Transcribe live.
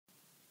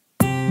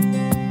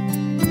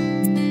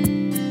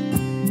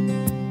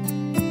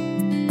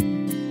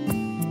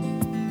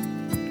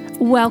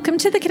Welcome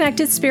to the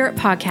Connected Spirit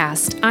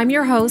Podcast. I'm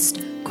your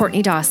host,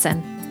 Courtney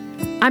Dawson.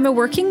 I'm a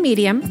working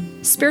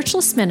medium,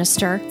 spiritualist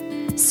minister,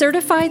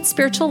 certified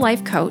spiritual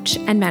life coach,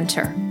 and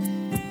mentor.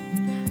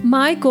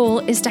 My goal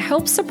is to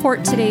help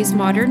support today's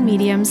modern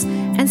mediums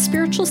and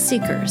spiritual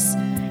seekers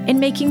in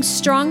making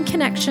strong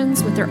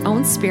connections with their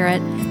own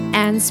spirit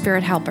and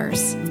spirit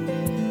helpers.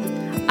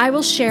 I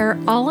will share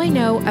all I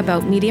know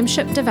about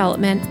mediumship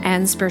development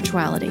and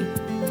spirituality.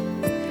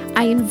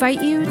 I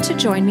invite you to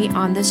join me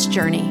on this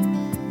journey.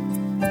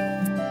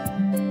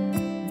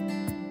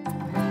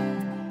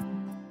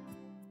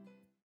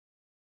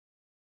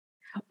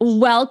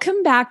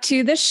 Welcome back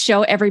to the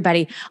show,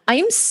 everybody. I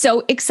am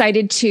so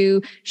excited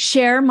to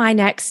share my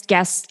next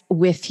guest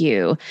with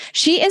you.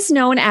 She is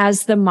known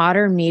as the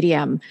modern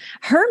medium.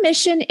 Her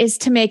mission is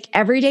to make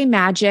everyday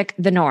magic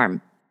the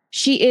norm.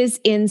 She is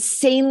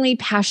insanely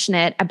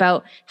passionate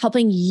about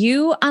helping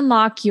you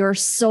unlock your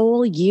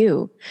soul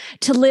you,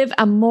 to live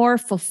a more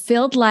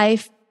fulfilled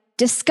life,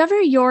 discover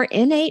your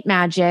innate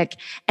magic,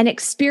 and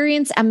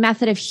experience a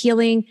method of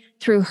healing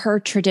through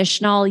her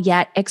traditional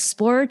yet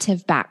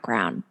explorative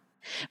background.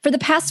 For the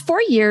past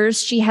 4 years,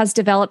 she has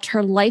developed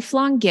her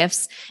lifelong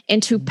gifts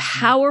into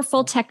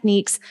powerful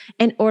techniques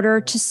in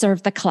order to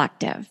serve the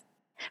collective.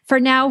 For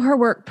now, her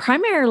work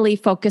primarily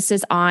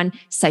focuses on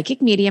psychic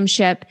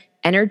mediumship,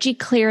 energy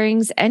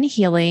clearings and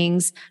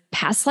healings,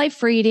 past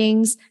life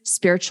readings,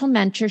 spiritual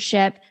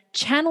mentorship,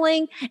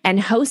 channeling,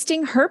 and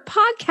hosting her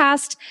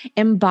podcast,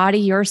 Embody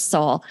Your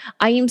Soul.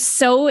 I am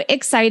so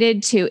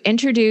excited to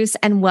introduce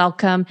and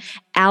welcome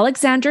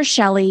Alexandra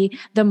Shelly,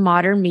 the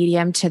modern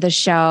medium, to the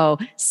show.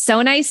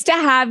 So nice to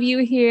have you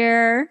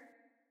here.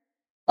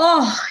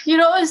 Oh, it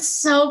was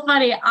so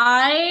funny.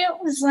 I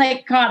was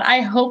like, God,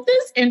 I hope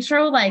this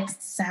intro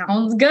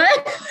sounds good.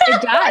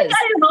 It does.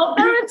 I hope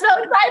there was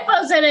no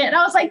typos in it. And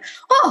I was like,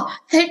 oh,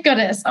 thank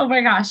goodness. Oh my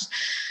gosh.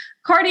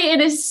 Cardi, it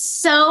is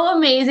so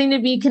amazing to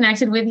be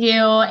connected with you.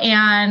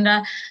 And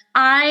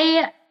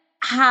I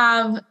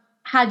have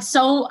had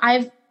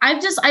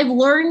I've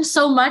learned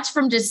so much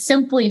from just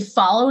simply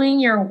following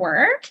your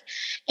work.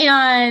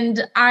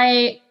 And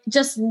I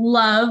just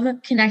love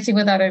connecting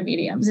with other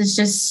mediums. It's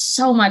just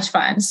so much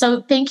fun.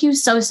 So thank you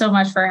so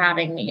much for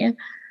having me.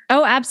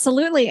 Oh,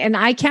 absolutely. And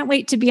I can't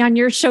wait to be on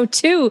your show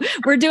too.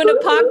 We're doing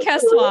a podcast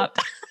swap.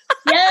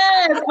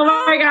 Yes.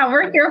 Oh my God.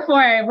 We're here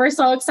for it. We're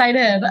so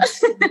excited.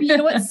 You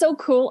know what's so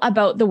cool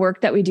about the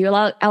work that we do,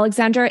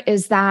 Alexandra,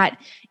 is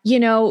that,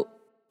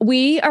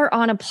 we are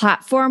on a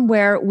platform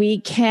where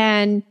we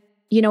can,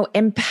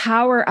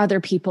 empower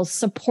other people,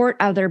 support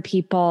other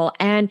people,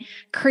 and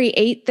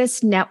create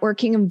this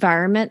networking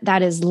environment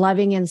that is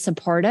loving and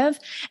supportive.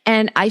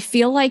 And I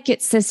feel like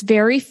it's this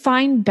very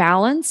fine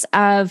balance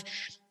of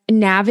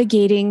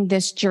navigating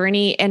this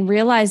journey and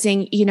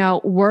realizing,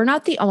 we're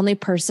not the only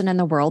person in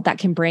the world that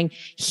can bring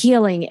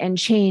healing and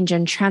change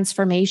and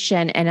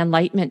transformation and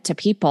enlightenment to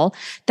people,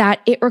 that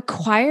it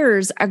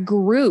requires a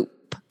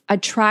group, a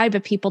tribe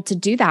of people to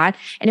do that.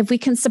 And if we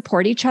can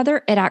support each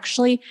other, it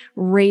actually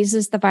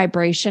raises the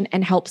vibration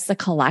and helps the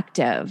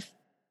collective.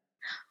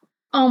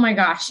 Oh my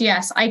gosh.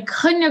 Yes. I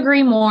couldn't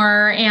agree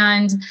more.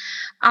 And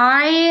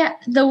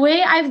the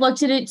way I've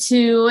looked at it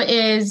too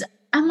is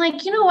I'm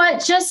like, you know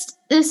what?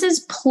 This is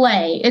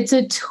play. It's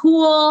a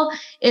tool.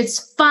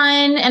 It's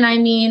fun. And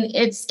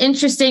it's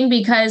interesting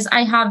because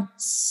I have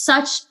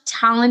such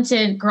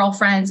talented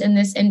girlfriends in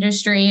this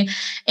industry,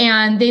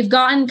 and they've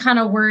gotten kind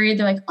of worried.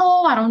 They're like,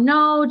 oh, I don't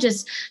know.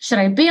 Should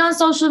I be on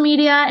social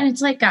media? And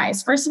it's like,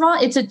 guys, first of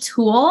all, it's a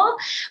tool.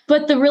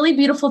 But the really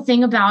beautiful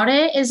thing about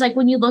it is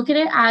when you look at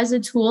it as a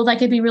tool that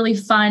could be really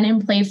fun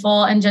and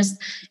playful and just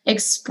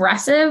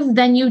expressive,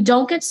 then you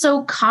don't get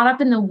so caught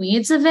up in the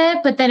weeds of it.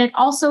 But then it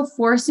also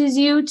forces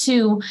you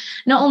to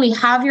not only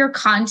have your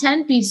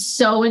content be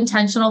so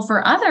intentional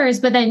for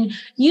others, but then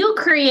you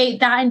create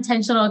that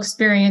intentional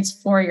experience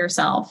for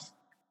yourself.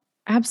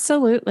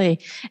 Absolutely.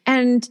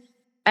 And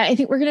I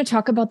think we're going to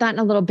talk about that in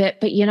a little bit,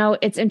 but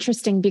it's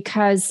interesting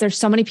because there's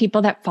so many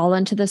people that fall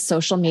into the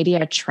social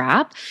media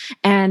trap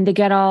and they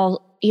get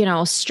all,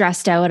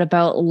 stressed out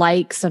about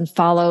likes and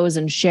follows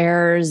and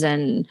shares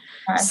and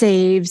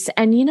saves.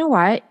 And you know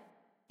what?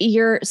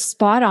 You're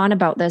spot on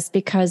about this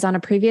because on a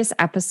previous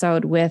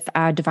episode with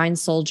Divine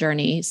Soul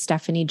Journey,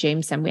 Stephanie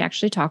Jameson, we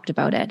actually talked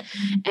about it.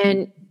 Mm-hmm.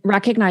 And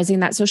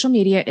recognizing that social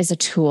media is a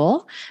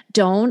tool.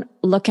 Don't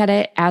look at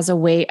it as a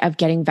way of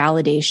getting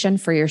validation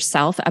for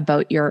yourself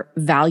about your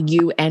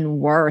value and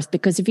worth,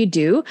 because if you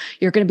do,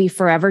 you're going to be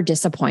forever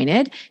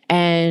disappointed.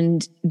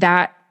 And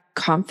that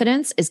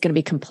confidence is going to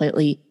be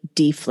completely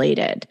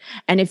deflated.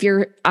 And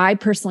I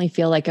personally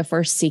feel like if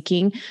we're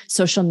seeking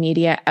social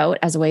media out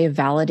as a way of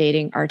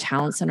validating our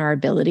talents and our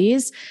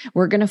abilities,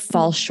 we're going to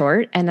fall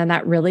short. And then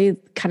that really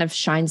kind of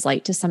shines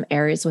light to some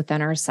areas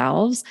within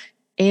ourselves,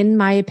 in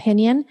my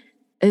opinion,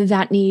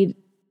 that need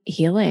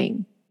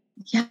healing.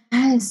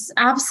 Yes,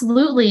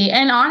 absolutely.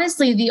 And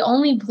honestly, the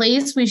only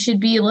place we should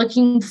be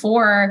looking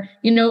for,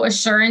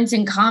 assurance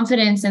and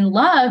confidence and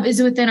love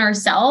is within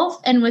ourselves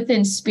and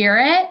within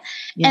spirit. And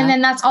Yeah.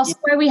 then that's also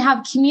where we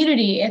have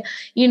community.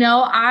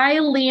 I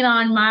lean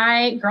on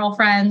my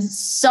girlfriends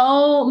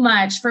so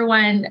much for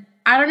when,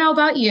 I don't know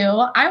about you,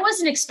 I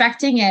wasn't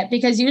expecting it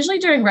because usually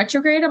during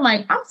retrograde, I'm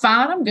like, I'm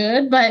fine, I'm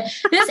good. But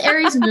this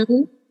Aries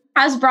moon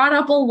has brought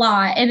up a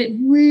lot and it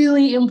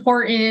really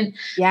important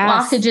Yes.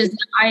 blockages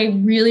that I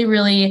really,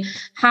 really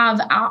have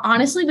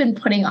honestly been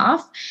putting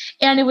off.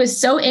 And it was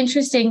so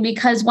interesting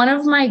because one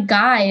of my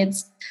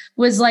guides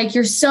was like,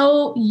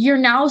 you're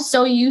now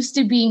so used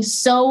to being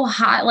so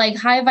high, like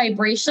high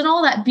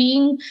vibrational, that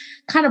being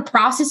kind of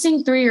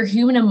processing through your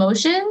human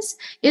emotions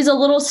is a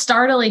little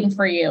startling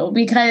for you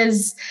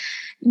because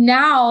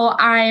now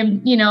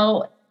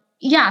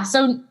yeah.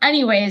 So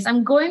anyways,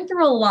 I'm going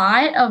through a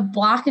lot of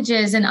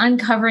blockages and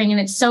uncovering, and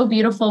it's so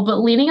beautiful, but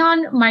leaning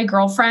on my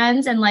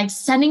girlfriends and like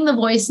sending the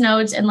voice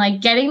notes and like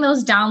getting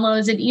those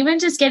downloads and even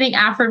just getting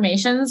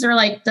affirmations are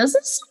like, does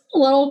this sound a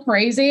little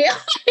crazy?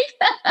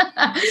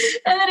 And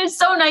then it's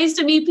so nice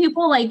to meet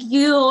people like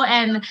you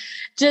and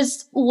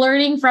just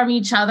learning from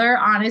each other.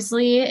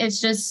 Honestly,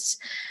 it's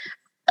just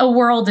a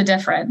world of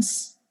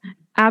difference.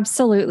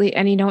 Absolutely.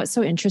 And what's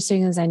so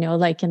interesting is I know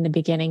like in the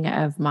beginning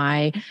of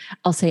my,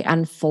 I'll say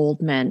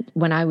unfoldment,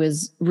 when I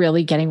was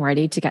really getting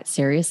ready to get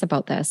serious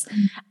about this,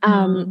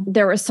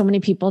 there were so many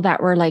people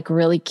that were like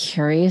really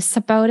curious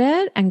about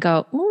it and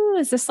go, oh,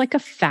 is this like a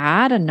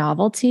fad, a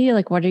novelty?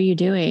 Like, what are you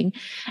doing?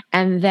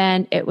 And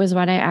then it was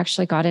when I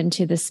actually got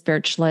into the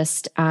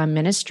spiritualist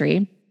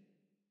ministry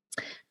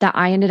that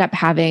I ended up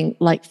having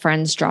like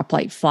friends drop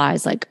like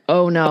flies, like,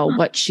 oh no,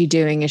 what's she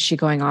doing? Is she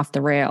going off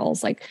the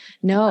rails? Like,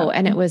 no.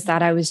 And it was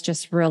that I was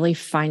just really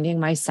finding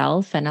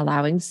myself and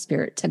allowing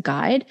spirit to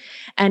guide.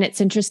 And it's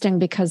interesting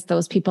because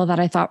those people that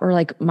I thought were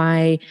like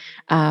my,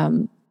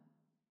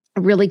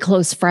 really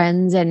close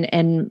friends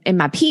and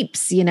my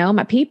peeps,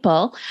 my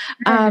people,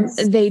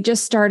 they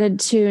just started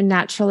to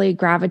naturally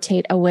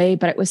gravitate away.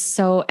 But it was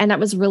and that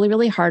was really,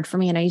 really hard for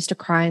me. And I used to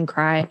cry and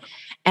cry.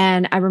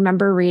 And I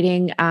remember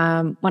reading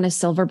one of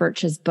Silver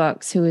Birch's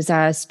books, who is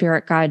a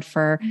spirit guide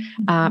for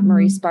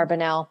Maurice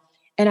Barbanel,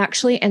 and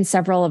actually in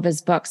several of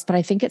his books, but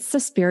I think it's The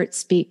Spirit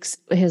Speaks,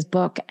 his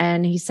book.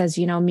 And he says,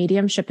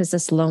 mediumship is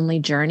this lonely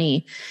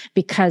journey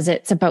because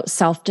it's about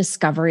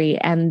self-discovery.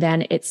 And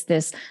then it's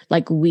this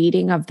like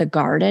weeding of the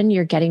garden.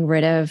 You're getting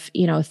rid of,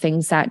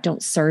 things that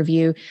don't serve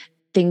you,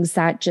 things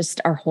that just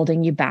are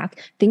holding you back,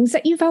 things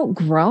that you've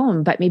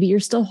outgrown, but maybe you're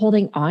still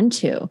holding on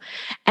to.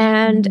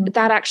 And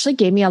that actually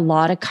gave me a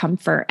lot of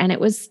comfort. And it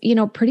was,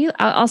 pretty,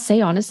 I'll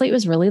say honestly, it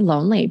was really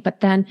lonely,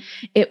 but then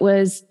it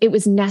was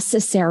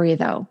necessary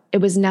though. It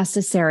was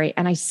necessary.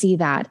 And I see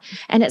that.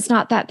 And it's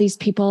not that these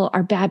people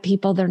are bad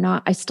people. They're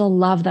not. I still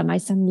love them. I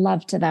send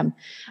love to them.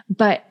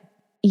 But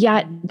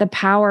yet the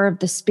power of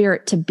the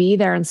spirit to be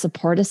there and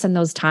support us in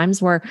those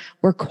times where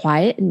we're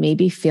quiet and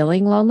maybe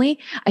feeling lonely,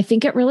 I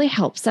think it really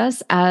helps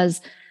us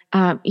as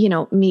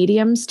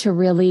mediums to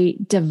really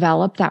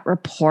develop that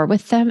rapport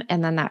with them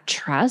and then that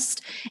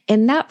trust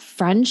and that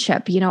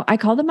friendship. I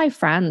call them my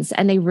friends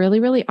and they really,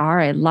 really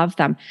are. I love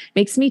them.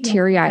 Makes me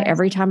teary eyed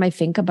every time I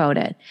think about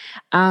it.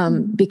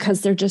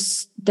 Because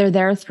they're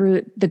there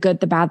through the good,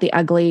 the bad, the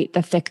ugly,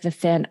 the thick, the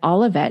thin,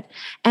 all of it.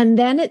 And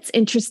then it's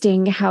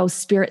interesting how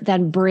spirit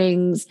then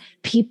brings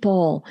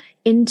people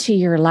into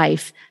your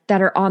life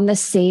that are on the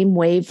same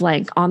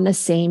wavelength, on the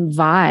same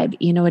vibe.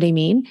 You know what I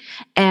mean?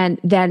 And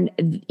then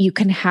you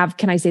can have,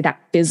 can I say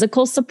that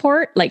physical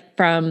support, like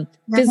from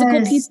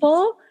physical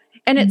people?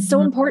 And it's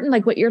so important,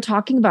 like what you're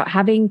talking about,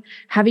 having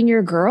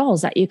your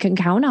girls that you can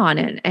count on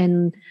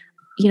and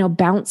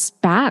bounce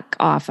back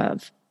off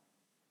of.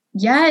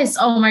 Yes.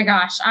 Oh my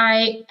gosh.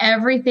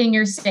 Everything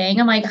you're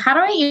saying, I'm like, how do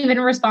I even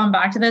respond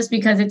back to this?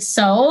 Because it's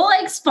so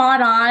like spot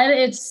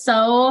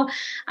on.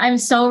 I'm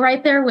so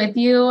right there with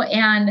you.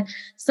 And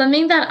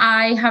something that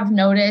I have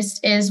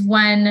noticed is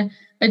when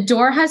a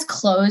door has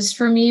closed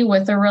for me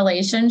with a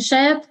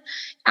relationship,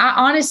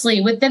 honestly,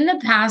 within the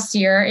past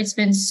year, it's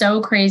been so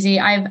crazy.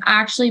 I've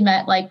actually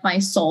met like my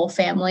soul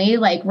family,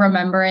 like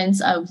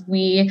remembrance of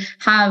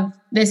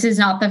this is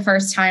not the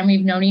first time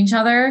we've known each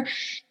other.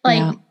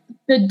 Like,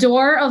 the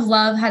door of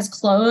love has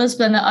closed,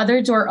 but then the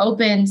other door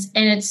opens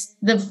and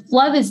the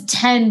love is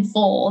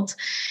tenfold.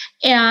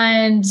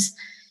 And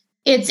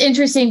it's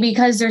interesting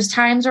because there's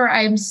times where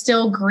I'm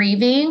still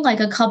grieving, like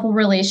a couple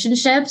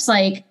relationships.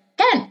 Like,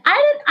 again,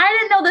 I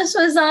didn't know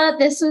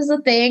this was a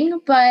thing,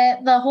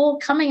 but the whole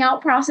coming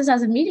out process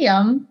as a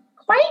medium,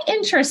 quite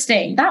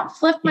interesting. That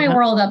flipped my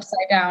world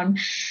upside down.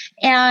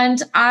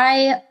 And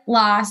I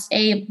lost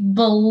a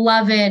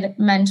beloved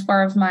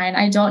mentor of mine.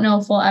 I don't know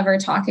if we'll ever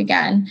talk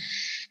again.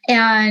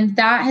 And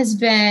that has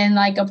been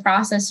like a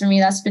process for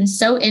me that's been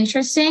so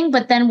interesting.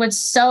 But then what's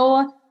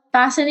so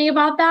fascinating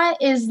about that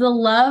is the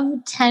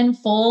love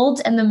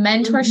tenfold and the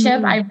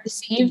mentorship I've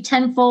received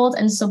tenfold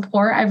and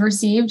support I've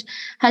received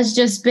has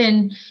just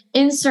been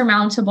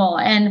insurmountable.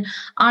 And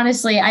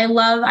honestly, I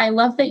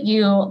love that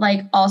you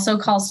like also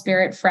call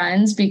spirit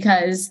friends,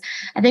 because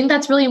I think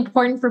that's really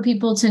important for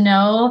people to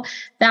know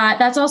that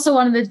that's also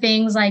one of the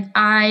things like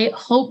I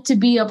hope to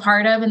be a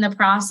part of in the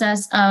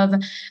process of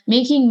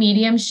making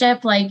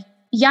mediumship. Like,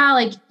 yeah,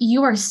 like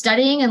you are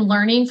studying and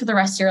learning for the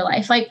rest of your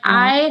life. Like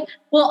I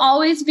will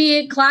always be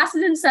in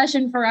classes in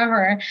session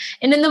forever.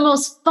 And in the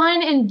most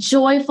fun and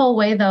joyful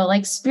way though,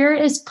 like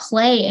spirit is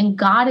play and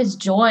God is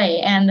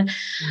joy. And,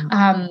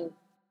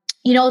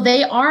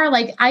 they are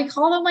like, I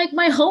call them like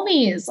my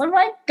homies. I'm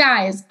like,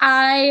 guys,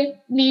 I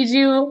need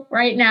you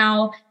right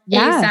now.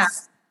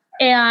 ASAP.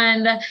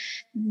 And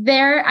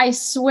there, I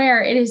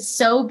swear it is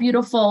so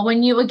beautiful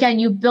when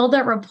you build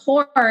that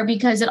rapport,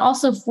 because it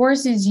also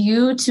forces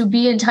you to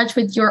be in touch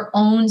with your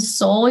own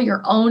soul,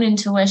 your own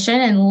intuition,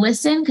 and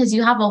listen, because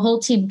you have a whole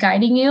team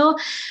guiding you.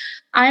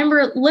 I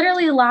remember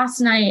literally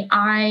last night,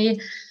 I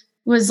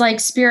was like,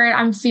 Spirit,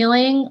 I'm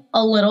feeling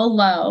a little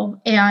low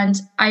and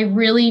I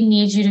really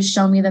need you to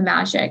show me the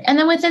magic. And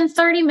then within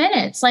 30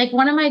 minutes, like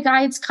one of my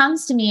guides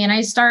comes to me and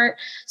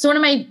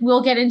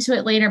we'll get into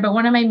it later, but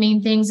one of my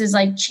main things is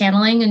like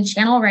channeling and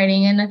channel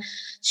writing. And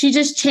she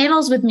just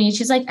channels with me.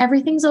 She's like,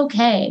 everything's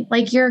okay.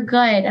 Like you're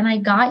good. And I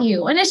got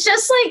you. And it's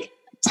just like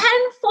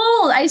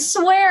tenfold. I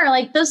swear,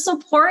 like the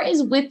support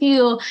is with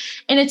you.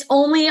 And it's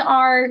only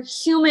our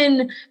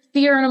human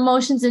fear and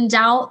emotions and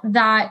doubt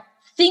that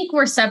think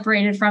we're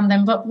separated from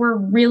them, but we're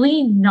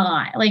really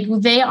not. Like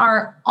they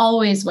are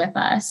always with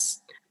us.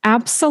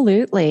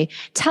 Absolutely.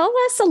 Tell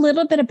us a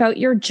little bit about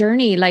your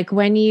journey, like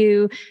when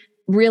you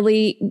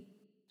really,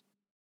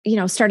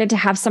 started to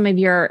have some of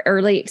your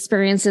early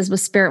experiences with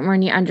spirit,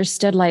 when you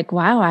understood like,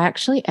 wow, I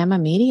actually am a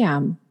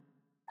medium.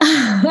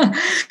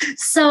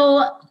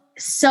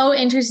 So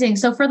interesting.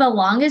 So for the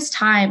longest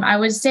time, I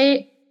would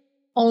say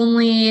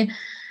only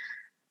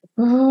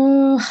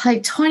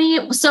like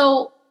 20.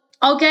 So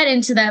I'll get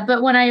into that.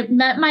 But when I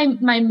met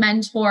my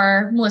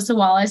mentor, Melissa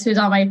Wallace, who's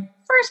on my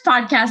first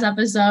podcast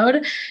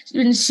episode,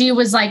 and she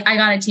was like, I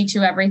got to teach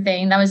you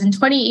everything. That was in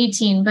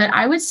 2018. But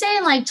I would say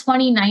in like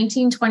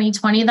 2019,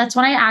 2020, that's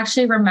when I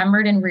actually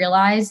remembered and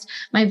realized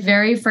my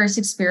very first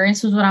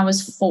experience was when I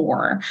was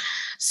 4.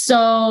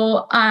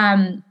 So,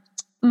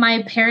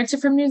 my parents are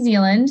from New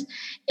Zealand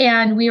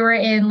and we were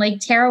in Lake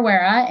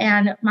Tarawera,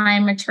 and my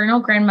maternal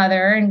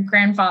grandmother and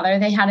grandfather,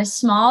 they had a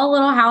small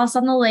little house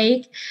on the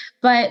lake,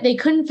 but they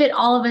couldn't fit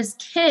all of us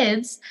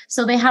kids.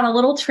 So they had a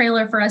little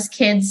trailer for us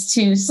kids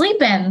to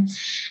sleep in.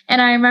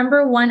 And I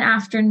remember one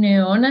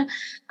afternoon,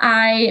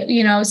 I,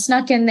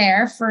 snuck in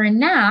there for a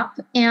nap.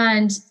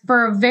 And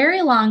for a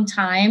very long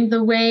time,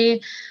 the way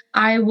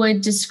I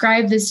would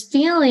describe this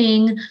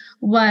feeling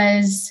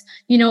was,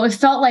 it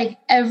felt like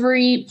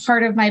every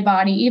part of my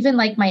body, even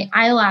like my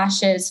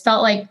eyelashes,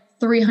 felt like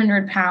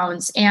 300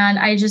 pounds. And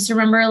I just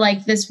remember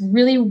like this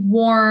really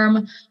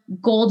warm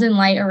golden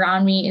light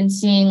around me and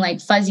seeing like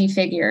fuzzy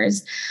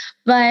figures.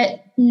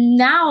 But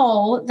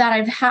now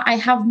that I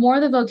have more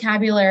of the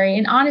vocabulary,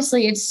 and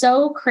honestly, it's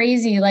so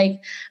crazy.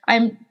 Like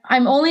I'm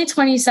only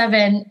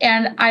 27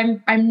 and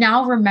I'm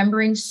now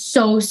remembering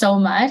so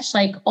much,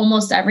 like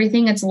almost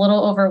everything. It's a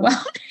little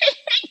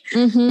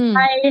overwhelming.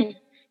 I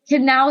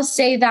can now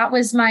say that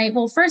was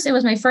it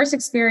was my first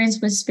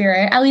experience with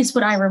spirit, at least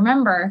what I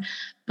remember,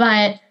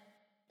 but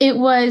it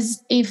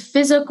was a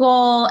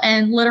physical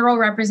and literal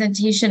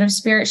representation of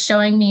spirit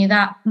showing me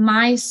that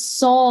my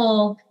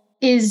soul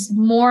is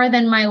more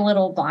than my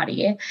little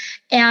body.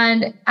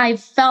 And I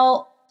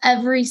felt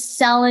every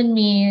cell in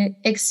me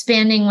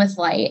expanding with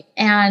light.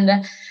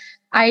 And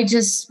I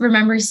just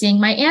remember seeing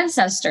my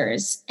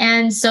ancestors.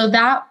 And so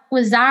that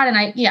was that. And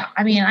I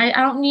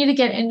don't need to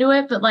get into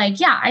it, but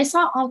I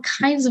saw all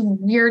kinds of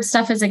weird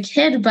stuff as a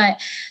kid,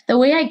 but the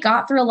way I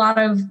got through a lot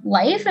of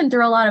life and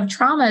through a lot of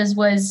traumas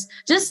was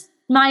just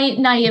my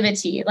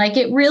naivety. Like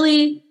it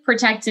really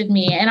protected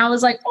me. And I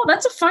was like, oh,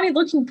 that's a funny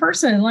looking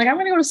person. Like, I'm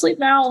going to go to sleep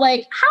now.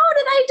 Like, how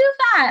did I do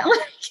that?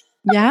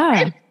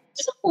 I'm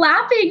just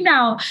laughing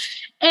now.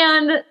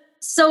 And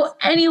so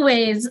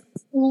anyways,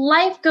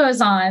 life goes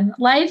on.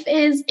 Life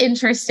is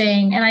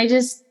interesting. And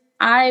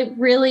I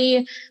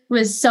really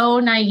was so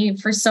naive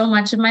for so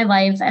much of my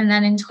life. And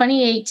then in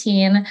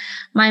 2018,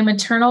 my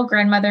maternal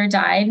grandmother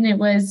died, and it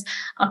was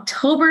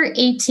October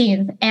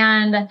 18th.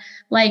 And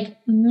like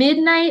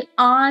midnight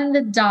on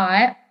the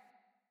dot,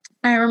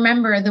 I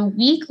remember the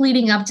week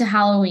leading up to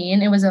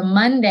Halloween, it was a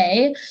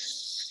Monday.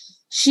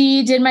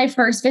 She did my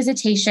first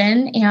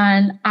visitation,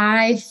 and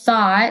I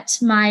thought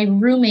my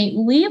roommate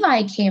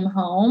Levi came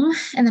home,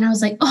 and then I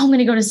was like, oh, I'm going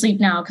to go to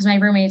sleep now because my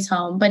roommate's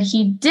home, but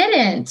he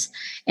didn't.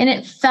 And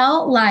it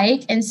felt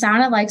like and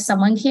sounded like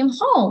someone came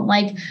home,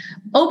 like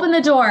open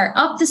the door,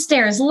 up the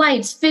stairs,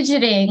 lights,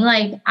 fidgeting.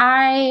 Like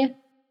I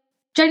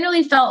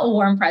generally felt a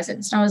warm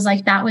presence. And I was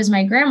like, that was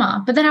my grandma.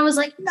 But then I was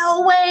like,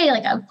 no way.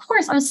 Like, of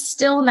course, I'm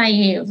still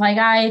naive. Like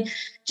I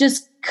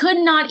just could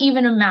not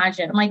even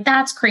imagine. I'm like,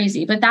 that's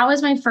crazy. But that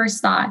was my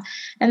first thought.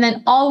 And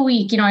then all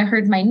week, I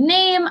heard my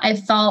name. I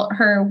felt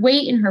her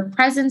weight and her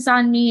presence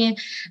on me.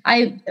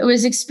 I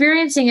was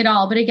experiencing it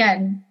all. But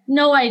again,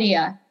 no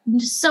idea. I'm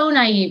just so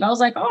naive. I was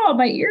like, oh,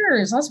 my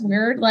ears. That's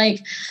weird.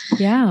 Like,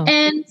 yeah.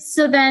 And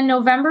so then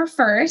November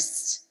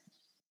 1st,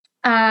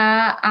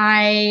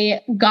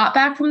 I got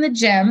back from the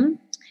gym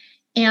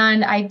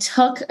and I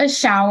took a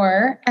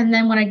shower. And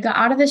then when I got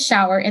out of the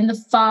shower in the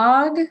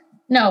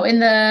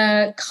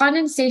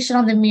condensation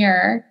on the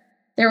mirror,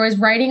 there was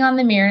writing on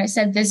the mirror and it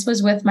said, "This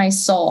was with my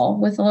soul,"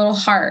 with a little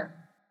heart.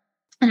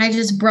 And I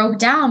just broke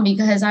down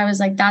because I was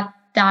like,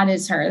 that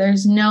is her.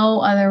 There's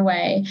no other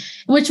way,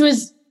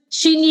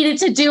 she needed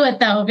to do it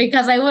though,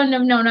 because I wouldn't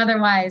have known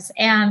otherwise.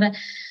 And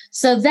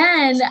so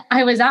then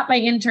I was at my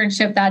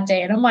internship that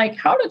day and I'm like,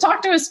 how to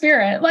talk to a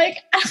spirit? Like,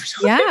 I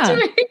don't know what I'm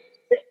doing.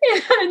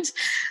 And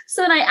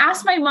so then I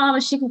asked my mom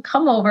if she could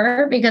come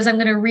over because I'm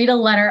going to read a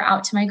letter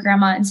out to my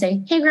grandma and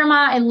say, "Hey,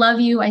 Grandma, I love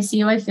you. I see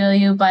you. I feel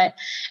you, but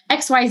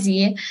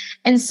XYZ."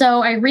 And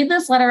so I read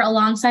this letter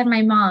alongside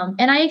my mom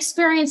and I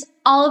experience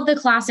all of the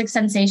classic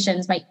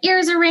sensations. My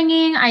ears are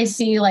ringing. I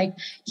see like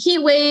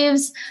heat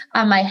waves.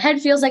 My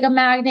head feels like a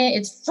magnet.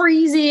 It's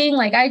freezing.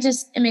 Like I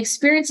just am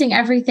experiencing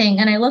everything.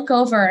 And I look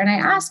over and I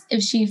ask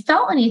if she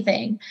felt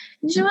anything.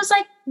 And she was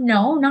like,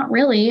 "No, not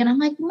really." And I'm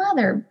like,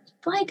 "Mother,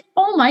 like,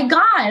 oh my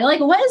God,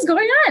 like what is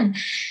going on?"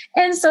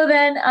 And so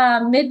then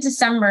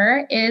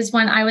mid-December is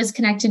when I was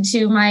connected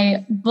to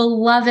my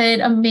beloved,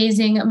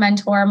 amazing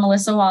mentor,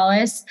 Melissa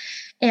Wallace.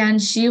 And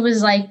she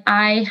was like,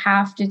 "I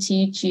have to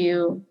teach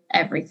you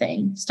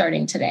everything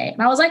starting today."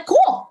 And I was like,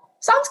 "Cool,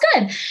 sounds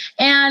good."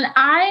 And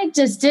I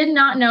just did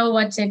not know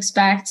what to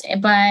expect.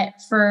 But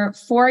for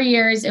 4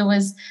 years, it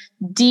was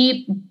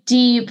deep,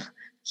 deep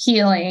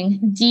healing,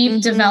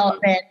 deep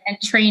development and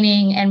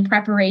training and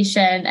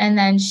preparation. And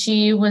then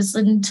she was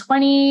in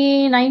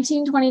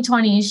 2019,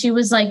 2020, she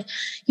was like,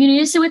 "You need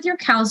to sit with your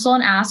counsel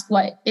and ask,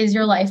 what is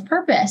your life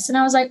purpose?" And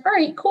I was like, all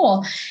right,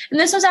 cool. And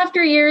this was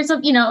after years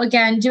of,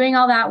 again, doing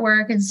all that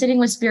work and sitting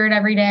with spirit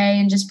every day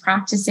and just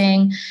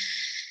practicing.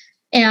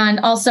 And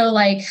also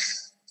like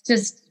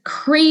just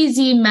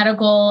crazy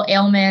medical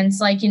ailments,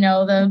 like,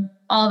 all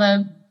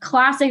the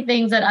classic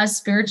things that us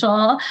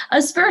spiritual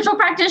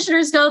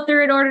practitioners go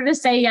through in order to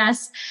say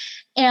yes.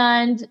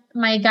 And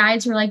my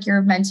guides were like,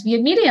 "You're meant to be a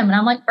medium." And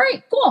I'm like, all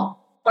right, cool,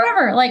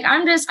 whatever. Like,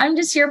 I'm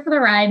just here for the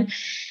ride.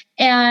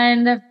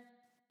 And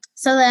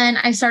so then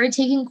I started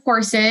taking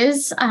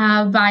courses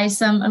by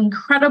some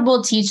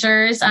incredible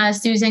teachers,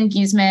 Susan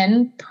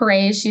Giesman,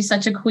 praise, she's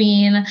such a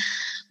queen,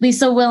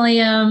 Lisa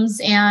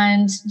Williams,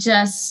 and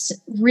just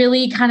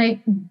really kind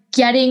of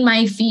getting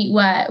my feet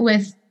wet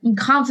with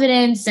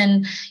confidence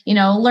and,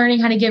 learning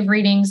how to give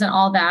readings and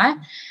all that.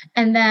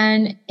 And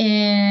then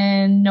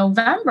in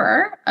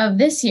November of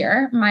this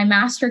year, my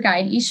master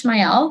guide,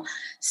 Ishmael,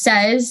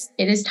 says,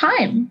 "It is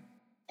time."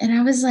 And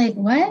I was like,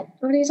 what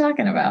are you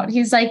talking about?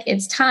 He's like,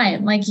 "It's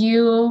time. Like,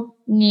 you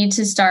need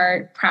to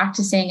start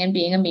practicing and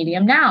being a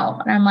medium now."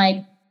 And I'm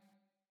like,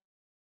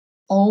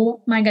 oh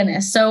my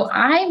goodness. So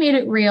I made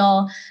it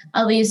real,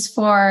 at least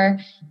for,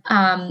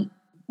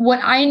 what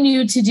I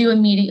knew to do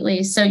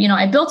immediately. So,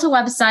 I built a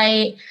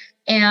website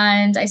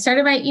and I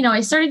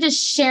started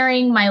just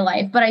sharing my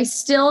life, but I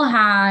still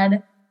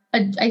had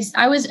I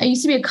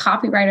used to be a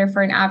copywriter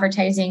for an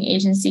advertising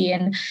agency,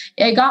 and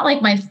I got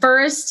like my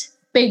first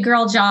big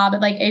girl job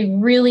at like a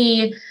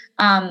really,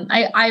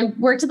 I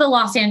worked at the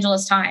Los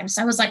Angeles Times.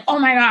 I was like, oh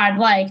my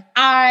God,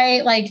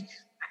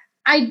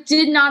 I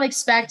did not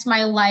expect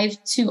my life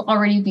to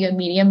already be a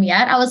medium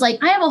yet. I was like,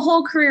 I have a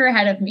whole career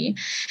ahead of me.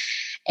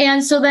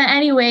 And so then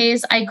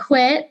anyways, I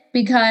quit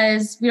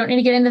because we don't need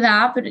to get into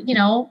that, but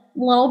a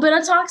little bit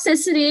of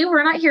toxicity,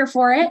 we're not here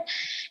for it.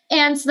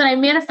 And so then I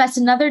manifest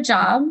another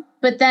job,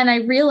 but then I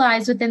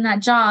realized within that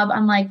job,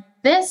 I'm like,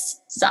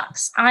 this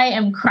sucks. I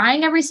am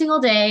crying every single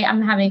day.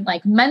 I'm having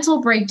like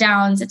mental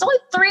breakdowns. It's only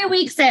 3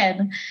 weeks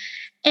in.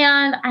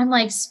 And I'm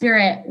like,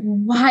 "Spirit,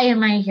 why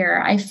am I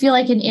here? I feel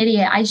like an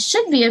idiot. I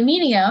should be a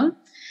medium."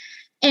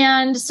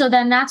 And so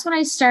then that's when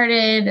I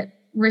started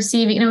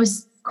receiving, and it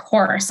was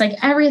course, like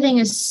everything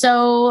is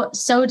so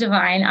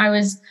divine. I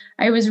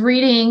was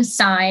reading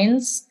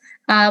Signs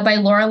by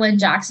Laura Lynn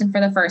Jackson for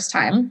the first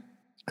time.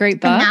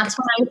 Great book. And that's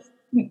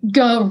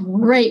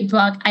great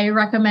book. I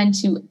recommend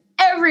to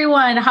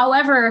everyone.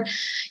 However,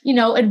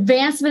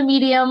 advanced the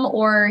medium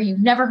or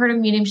you've never heard of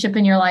mediumship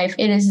in your life,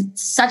 it is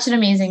such an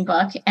amazing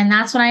book. And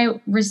that's when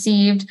I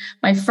received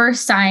my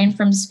first sign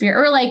from spirit,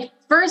 or like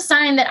first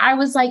sign that I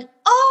was like,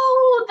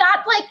 oh,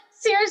 that, like,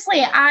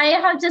 seriously, I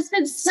have just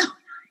been so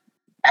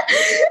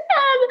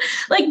and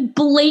like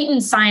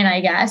blatant sign,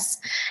 I guess,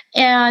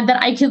 and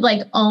that I could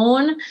like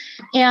own.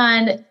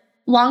 And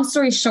long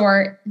story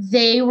short,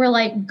 they were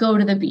like, "Go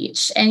to the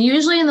beach." And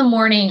usually in the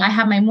morning, I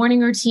have my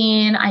morning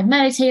routine. I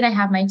meditate, I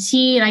have my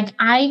tea. Like,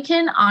 I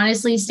can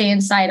honestly stay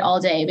inside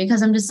all day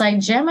because I'm just like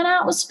jamming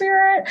out with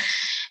spirit.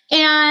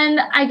 And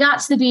I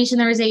got to the beach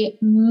and there was a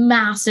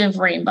massive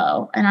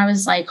rainbow. And I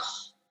was like,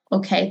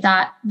 okay,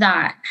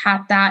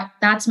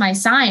 that's my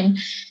sign.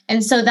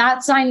 And so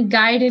that sign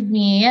guided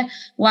me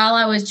while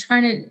I was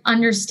trying to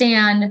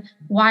understand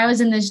why I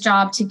was in this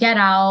job to get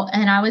out.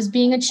 And I was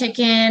being a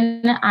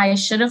chicken. I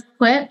should have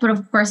quit, but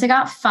of course I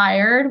got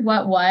fired.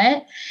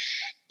 What?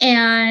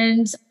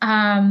 And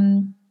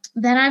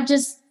then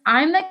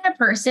I'm the kind of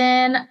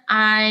person,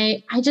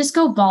 I just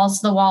go balls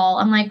to the wall.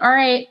 I'm like, all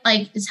right,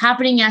 like it's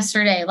happening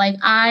yesterday. Like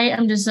I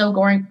am just so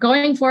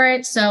going for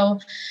it. So,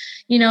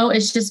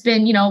 it's just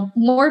been,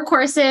 more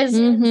courses,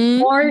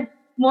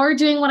 more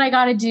doing what I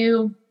got to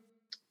do.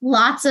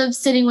 Lots of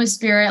sitting with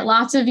spirit,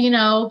 lots of,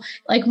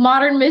 like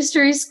modern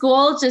mystery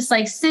school, just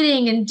like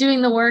sitting and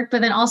doing the work,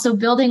 but then also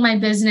building my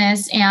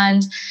business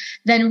and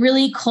then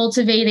really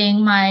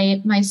cultivating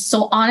my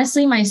soul,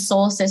 honestly, my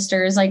soul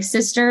sisters,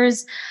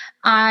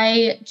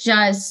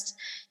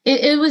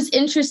 it was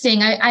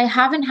interesting. I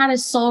haven't had a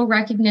soul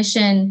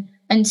recognition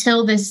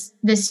until this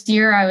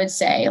year, I would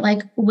say.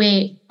 Like,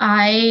 wait,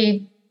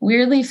 I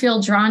weirdly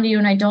feel drawn to you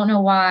and I don't know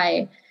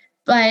why,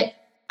 but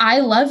I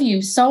love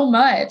you so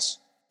much.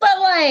 But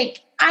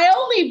like, I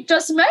only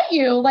just met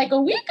you like a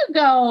week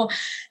ago.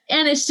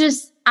 And it's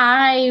just,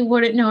 I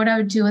wouldn't know what I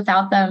would do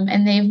without them.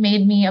 And they've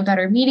made me a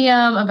better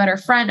medium, a better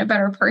friend, a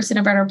better person,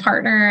 a better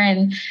partner.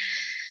 And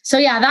so,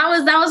 yeah, that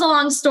was a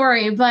long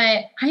story,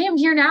 but I am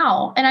here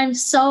now and I'm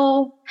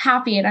so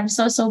happy and I'm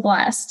so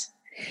blessed.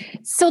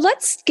 So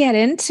let's get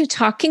into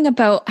talking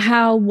about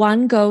how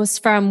one goes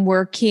from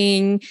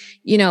working,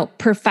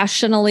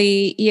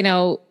 professionally,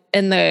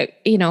 in the,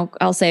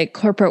 I'll say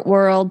corporate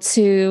world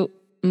to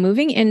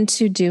moving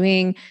into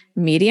doing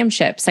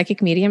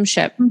psychic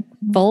mediumship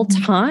full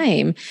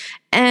time.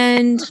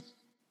 And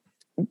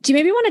do you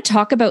maybe want to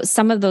talk about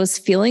some of those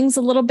feelings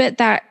a little bit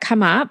that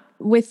come up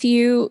with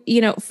you,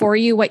 for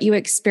you, what you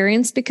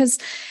experienced? Because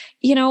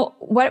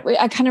what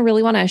I kind of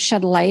really want to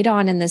shed light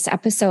on in this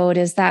episode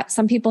is that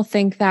some people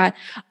think that,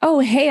 oh,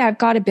 hey, I've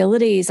got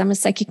abilities. I'm a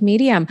psychic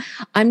medium.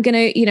 I'm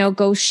going to,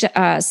 go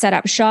set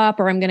up shop,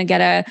 or I'm going to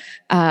get a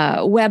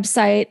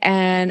website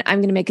and I'm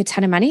going to make a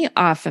ton of money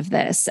off of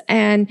this.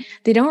 And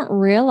they don't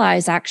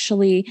realize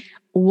actually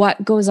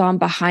what goes on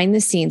behind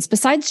the scenes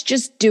besides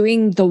just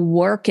doing the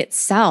work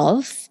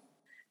itself,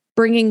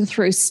 bringing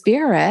through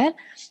spirit.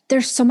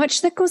 There's so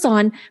much that goes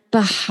on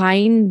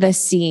behind the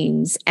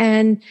scenes.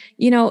 And,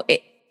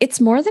 it's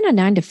more than a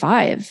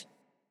 9-to-5.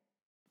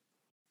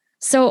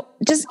 So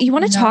you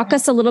want to talk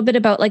us a little bit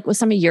about like with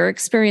some of your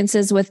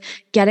experiences with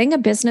getting a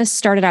business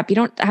started up. You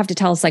don't have to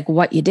tell us like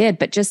what you did,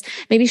 but just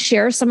maybe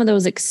share some of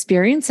those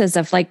experiences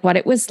of like what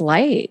it was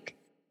like.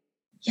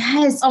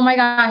 Yes. Oh my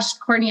gosh,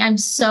 Courtney, I'm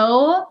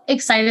so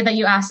excited that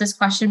you asked this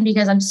question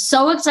because I'm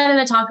so excited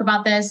to talk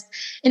about this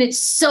and it's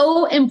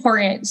so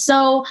important.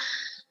 So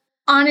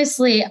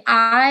honestly,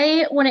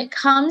 when it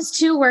comes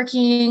to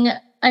working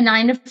a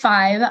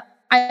 9-to-5,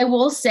 I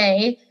will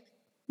say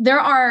there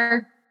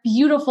are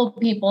beautiful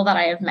people that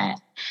I have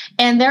met,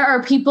 and there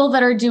are people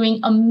that are doing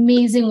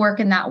amazing work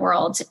in that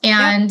world.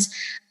 And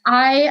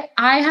I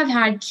have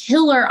had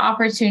killer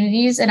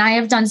opportunities and I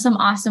have done some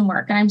awesome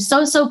work and I'm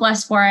so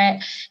blessed for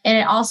it. And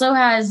it also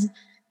has,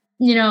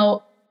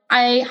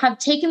 I have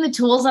taken the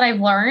tools that I've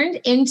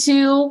learned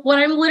into what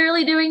I'm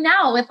literally doing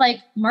now with like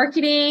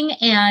marketing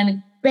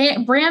and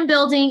brand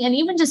building and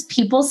even just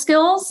people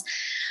skills.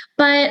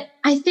 But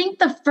I think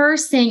the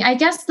first thing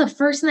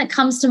that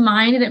comes to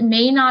mind, and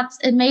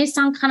it may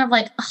sound kind of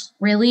like,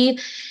 really,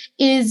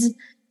 is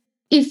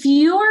if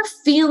you are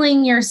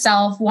feeling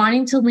yourself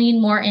wanting to lean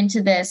more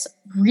into this,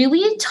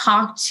 really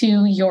talk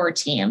to your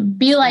team.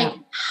 Be like,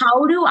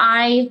 how do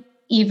I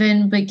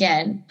even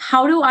begin?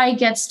 How do I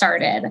get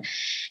started?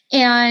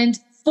 And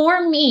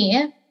for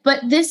me, but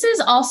this is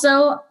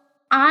also,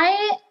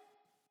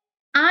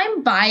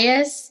 I'm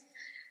biased.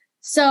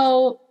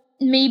 So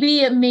maybe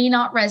it may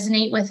not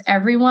resonate with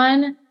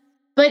everyone,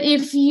 but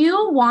if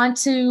you want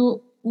to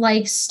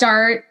like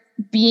start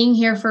being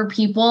here for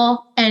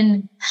people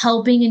and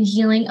helping and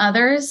healing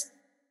others,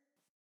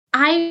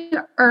 I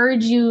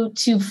urge you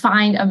to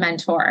find a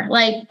mentor,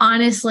 like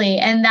honestly.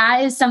 And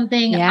that is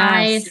something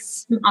I'm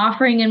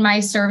offering in my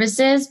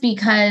services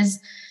because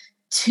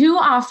too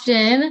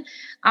often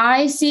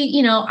I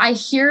see, I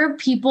hear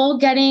people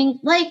getting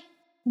like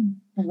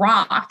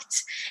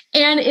rocked.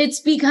 And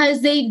it's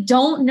because they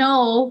don't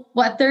know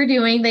what they're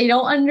doing. They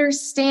don't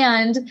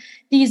understand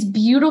these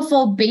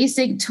beautiful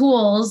basic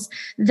tools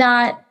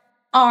that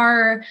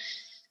they're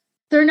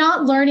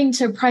not learning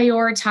to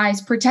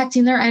prioritize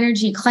protecting their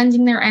energy,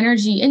 cleansing their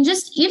energy, and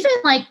just even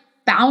like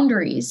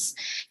boundaries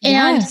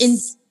and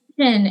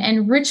intention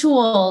and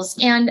rituals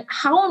and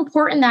how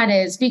important that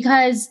is.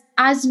 Because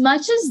as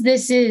much as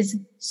this is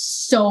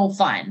so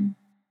fun,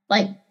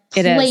 like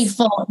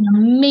playful and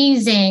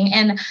amazing,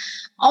 and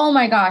oh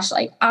my gosh,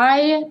 like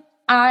I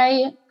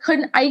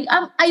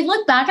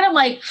look back and I'm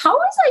like, how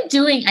was I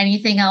doing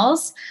anything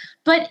else?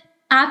 But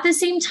at the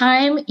same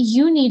time,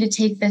 you need to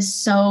take this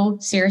so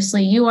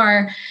seriously. You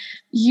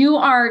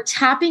are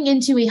tapping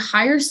into a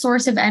higher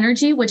source of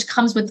energy, which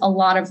comes with a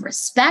lot of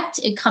respect.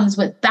 It comes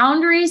with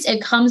boundaries.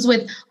 It comes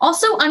with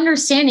also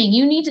understanding.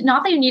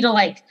 Not that you need to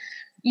like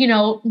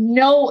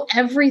know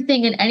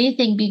everything and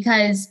anything,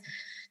 because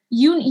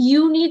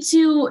you need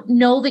to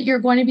know that you're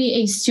going to be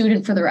a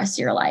student for the rest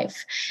of your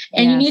life.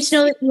 And you need to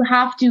know that you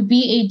have to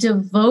be a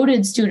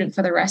devoted student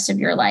for the rest of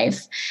your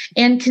life.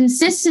 And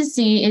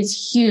consistency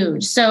is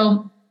huge.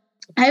 So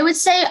I would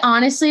say,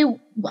 honestly,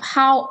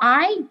 how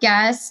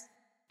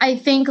I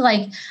think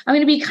like I'm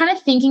going to be kind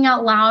of thinking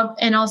out loud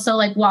and also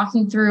like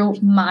walking through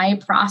my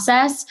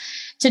process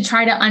to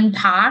try to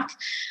unpack.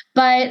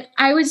 But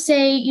I would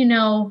say,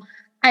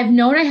 I've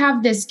known I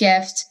have this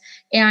gift,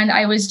 and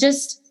I was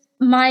just,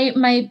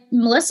 my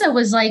Melissa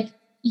was like,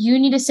 you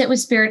need to sit with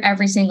spirit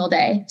every single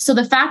day. So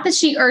the fact that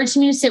she urged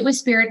me to sit with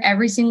spirit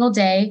every single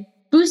day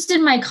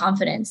boosted my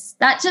confidence.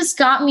 That just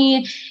got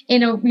me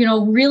in a,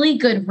 really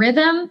good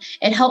rhythm.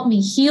 It helped me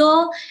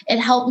heal. It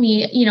helped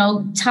me,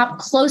 tap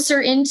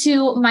closer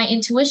into my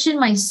intuition,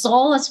 my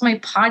soul. That's why my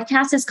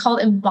podcast is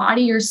called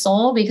Embody Your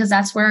Soul, because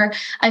that's where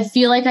I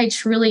feel like I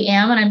truly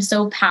am. And I'm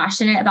so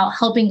passionate about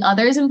helping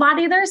others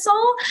embody their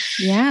soul.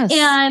 Yes.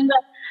 And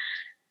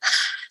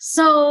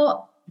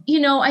so,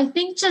 I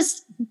think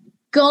just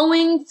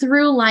going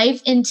through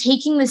life and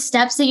taking the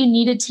steps that you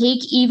need to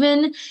take,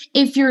 even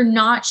if you're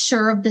not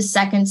sure of the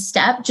second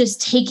step,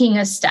 just taking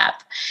a step.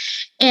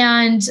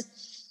 And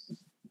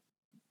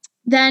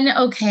then,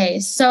 okay,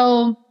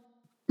 so,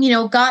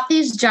 got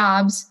these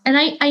jobs, and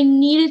I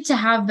needed to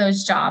have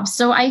those jobs.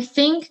 So I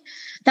think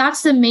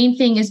that's the main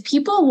thing, is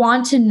people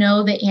want to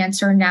know the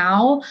answer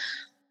now.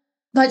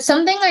 But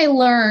something I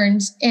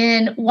learned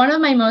in one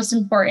of my most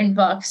important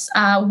books,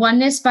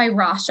 Oneness by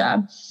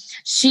Rasha,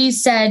 she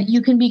said,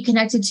 you can be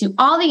connected to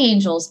all the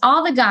angels,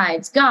 all the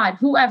guides, God,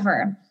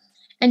 whoever,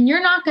 and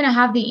you're not going to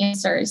have the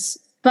answers,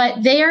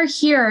 but they are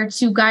here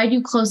to guide you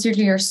closer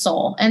to your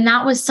soul. And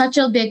that was such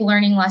a big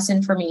learning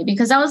lesson for me,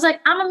 because I was like,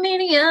 I'm a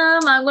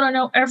medium, I'm going to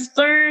know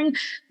everything.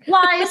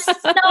 Lies.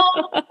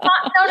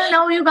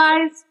 No, you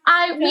guys.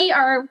 We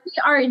are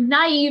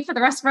naive for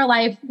the rest of our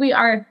life. We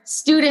are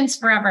students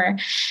forever.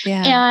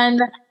 Yeah.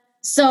 And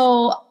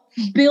so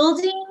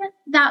building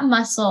that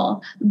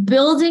muscle,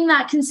 building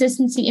that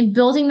consistency, and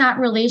building that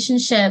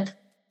relationship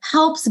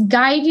helps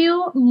guide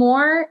you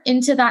more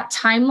into that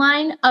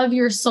timeline of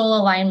your soul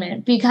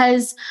alignment.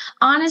 Because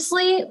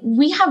honestly,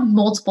 we have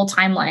multiple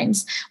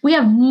timelines. We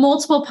have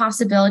multiple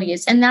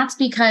possibilities. And that's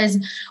because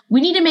we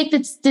need to make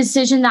the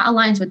decision that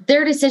aligns with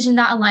their decision,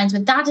 that aligns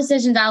with that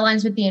decision, that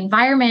aligns with the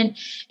environment.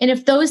 And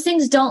if those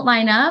things don't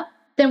line up,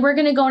 then we're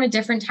going to go in a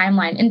different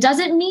timeline. And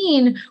doesn't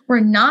mean we're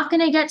not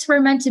going to get to where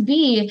we're meant to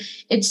be.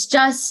 It's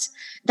just,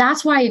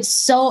 that's why it's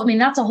so,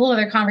 that's a whole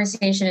other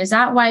conversation.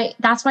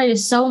 That's why it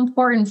is so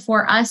important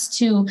for us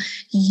to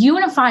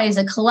unify as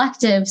a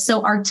collective,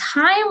 so our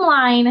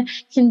timeline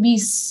can be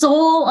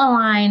soul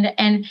aligned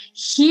and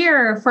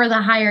here for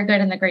the higher good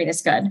and the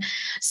greatest good.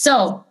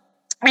 So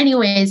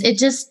anyways,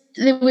 it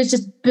was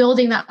just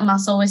building that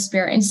muscle with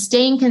spirit and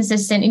staying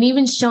consistent, and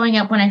even showing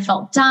up when I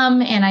felt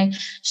dumb, and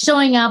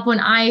showing up when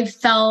I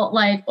felt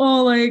like,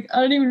 I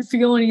don't even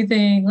feel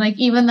anything. Like,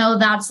 even though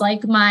that's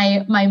like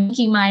my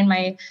monkey mind,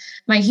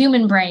 my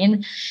human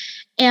brain.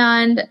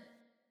 And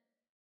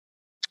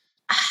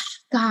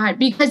God,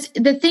 because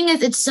the thing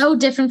is, it's so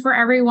different for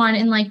everyone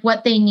and like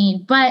what they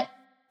need. But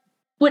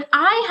what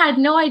I had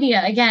no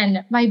idea,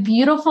 again, my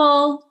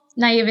beautiful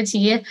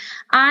naivety,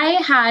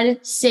 I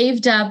had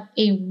saved up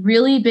a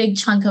really big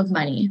chunk of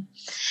money.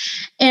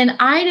 And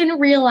I didn't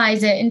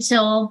realize it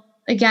until,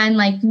 again,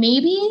 like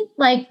maybe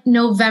like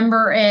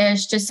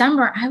November-ish,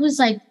 December. I was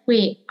like,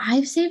 wait,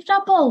 I've saved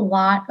up a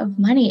lot of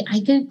money.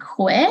 I could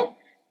quit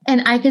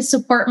and I could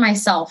support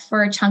myself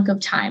for a chunk of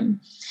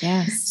time.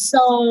 Yes.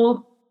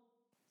 So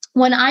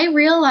when I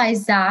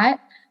realized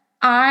that,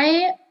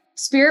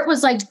 Spirit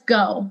was like,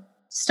 go.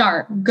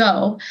 Start,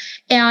 go.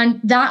 And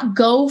that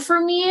go for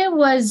me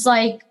was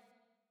like,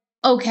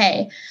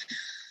 okay,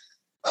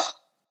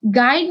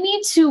 guide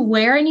me to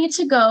where I need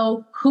to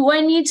go, who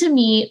I need to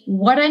meet,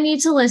 what I need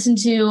to listen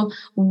to,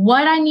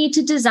 what I need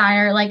to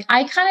desire. Like,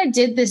 I kind of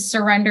did this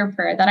surrender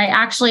prayer that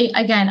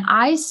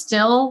I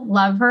still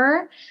love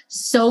her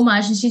so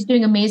much, and she's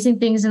doing amazing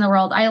things in the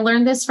world. I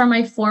learned this from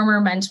my former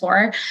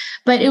mentor,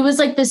 but it was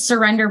like this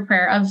surrender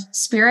prayer of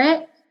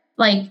Spirit,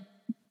 like,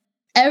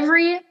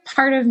 every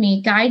part of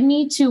me, guide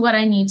me to what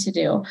I need to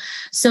do.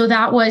 So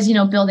that was,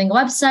 building a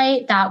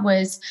website. That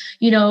was,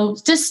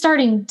 just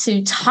starting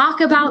to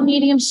talk about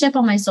mediumship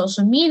on my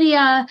social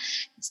media,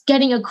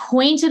 getting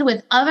acquainted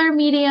with other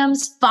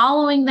mediums,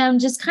 following them,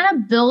 just kind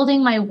of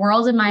building my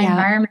world and my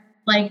environment.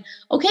 Like,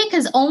 okay,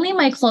 because only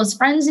my close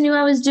friends knew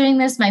I was doing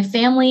this. My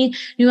family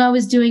knew I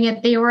was doing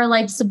it. They were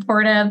like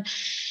supportive.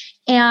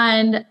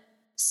 And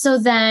so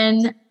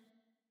then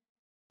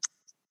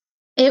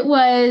it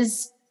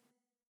was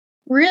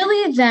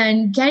really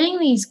then getting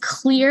these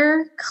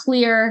clear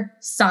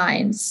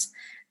signs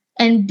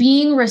and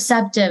being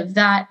receptive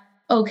that,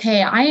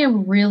 okay, I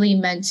am really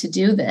meant to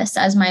do this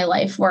as my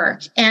life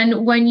work.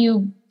 And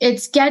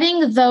it's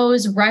getting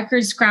those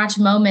record scratch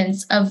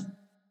moments of,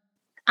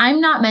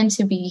 I'm not meant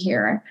to be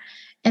here.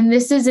 and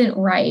this isn't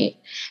right.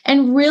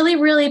 And really,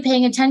 really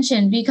paying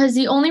attention, because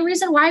the only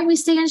reason why we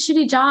stay in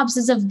shitty jobs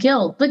is of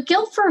guilt. But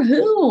guilt for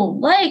who?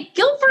 Like,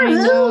 guilt for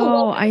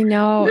who? I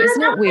know.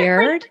 Isn't it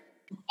weird?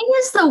 It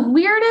is the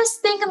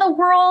weirdest thing in the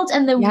world.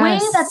 And the way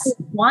that they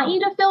want you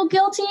to feel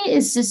guilty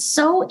is just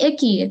so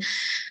icky.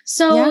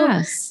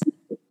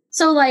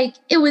 So like,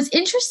 it was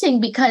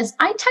interesting because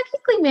I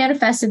technically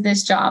manifested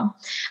this job.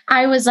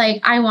 I was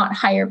like, I want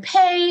higher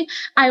pay.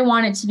 I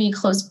want it to be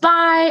close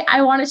by.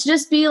 I want it to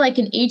just be like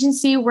an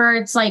agency where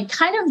it's like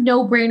kind of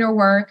no-brainer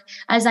work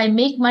as I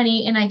make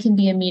money and I can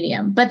be a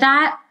medium. But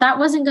that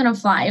wasn't going to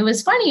fly. It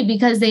was funny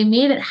because they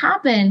made it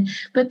happen,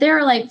 but they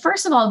were like,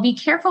 first of all, be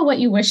careful what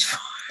you wish for.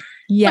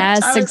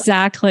 Yes,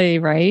 exactly.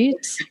 Right.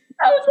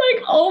 I was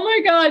like, oh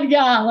my God.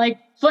 Yeah. Like,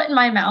 foot in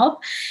my mouth.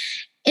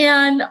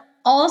 And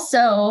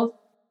also,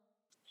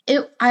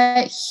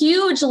 a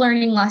huge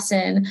learning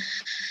lesson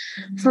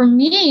for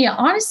me.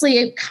 Honestly,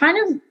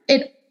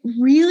 it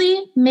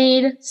really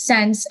made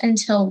sense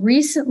until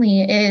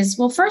recently is,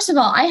 well, first of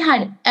all, I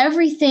had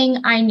everything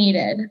I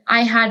needed.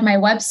 I had my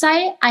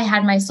website, I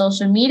had my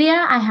social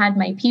media, I had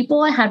my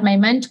people, I had my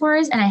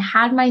mentors, and I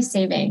had my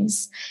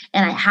savings,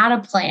 and I had a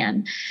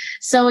plan.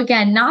 So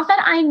again, not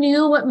that I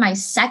knew what my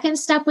second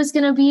step was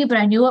going to be, but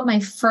I knew what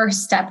my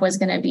first step was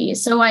going to be.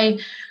 So I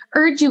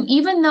urge you,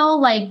 even though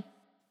like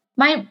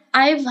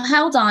I've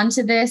held on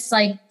to this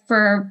like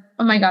for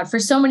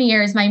so many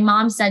years. My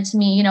mom said to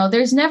me,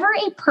 there's never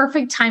a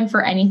perfect time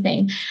for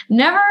anything.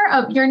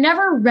 You're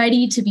never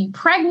ready to be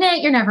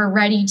pregnant. You're never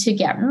ready to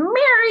get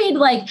married.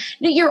 Like,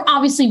 you're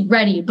obviously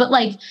ready, but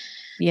like,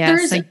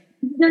 yes,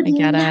 there's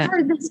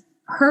never this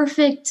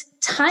perfect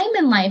time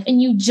in life,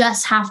 and you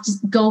just have to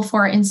go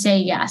for it and say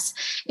yes.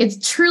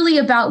 It's truly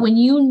about when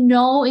you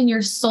know in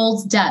your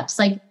soul's depths,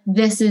 like,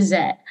 this is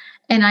it.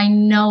 And I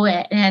know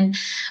it. And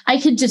I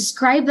could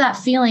describe that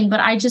feeling, but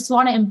I just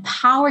want to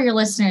empower your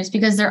listeners,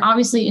 because they're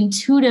obviously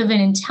intuitive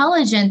and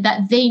intelligent,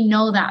 that they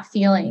know that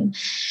feeling.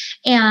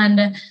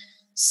 And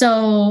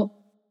so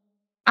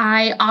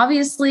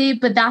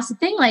but that's the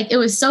thing. Like, it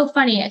was so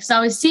funny because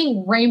I was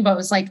seeing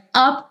rainbows like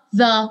up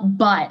the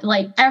butt,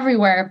 like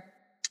everywhere.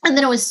 And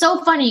then it was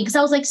so funny because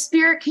I was like,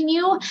 Spirit, can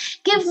you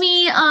give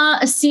me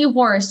a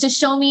seahorse to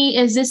show me,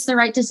 is this the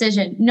right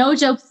decision? No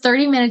joke.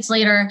 30 minutes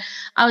later,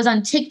 I was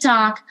on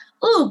TikTok.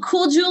 Ooh,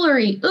 cool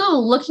jewelry. Ooh,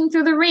 looking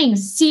through the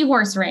rings,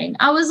 seahorse ring.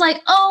 I was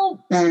like, what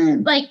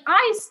was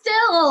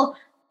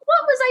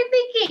I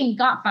thinking?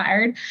 Got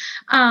fired.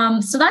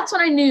 So that's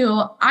when I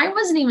knew I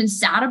wasn't even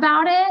sad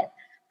about it.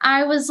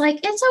 I was like,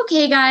 it's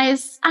okay,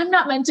 guys. I'm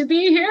not meant to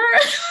be here.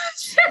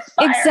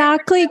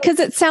 Exactly. Because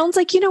it sounds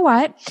like, you know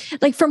what?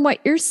 Like, from what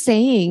you're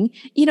saying,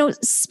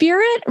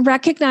 Spirit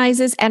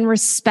recognizes and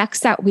respects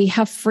that we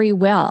have free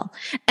will.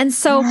 And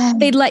so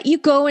they let you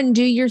go and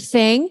do your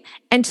thing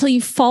until you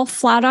fall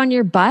flat on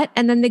your butt.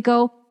 And then they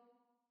go,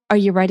 are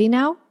you ready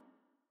now?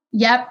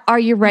 Yep. Are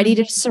you ready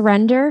to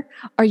surrender?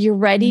 Are you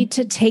ready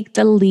to take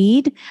the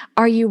lead?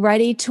 Are you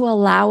ready to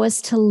allow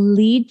us to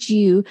lead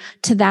you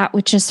to that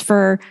which is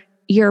for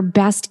your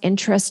best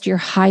interest, your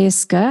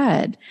highest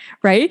good,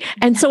 right?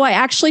 And so I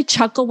actually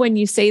chuckle when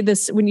you say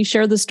this, when you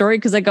share the story,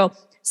 because I go,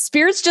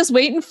 Spirit's just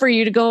waiting for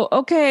you to go,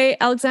 okay,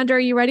 Alexandra,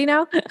 are you ready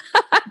now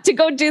to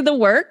go do the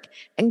work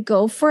and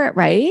go for it,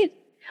 right?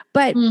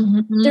 But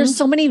there's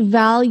so many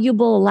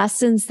valuable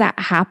lessons that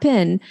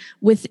happen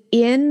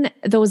within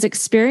those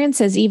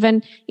experiences,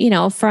 even,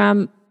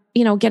 from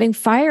getting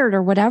fired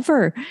or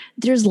whatever.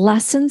 There's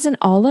lessons in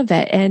all of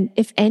it. And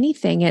if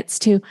anything, it's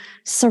to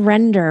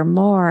surrender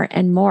more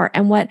and more.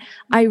 And what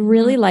I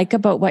really like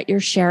about what you're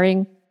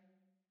sharing,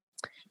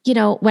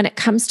 when it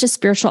comes to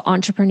spiritual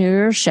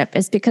entrepreneurship,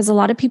 is because a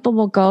lot of people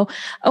will go,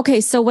 okay,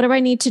 so what do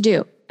I need to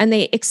do? And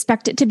they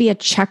expect it to be a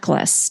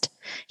checklist.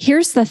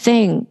 Here's the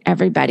thing,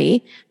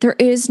 everybody. There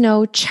is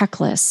no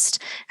checklist.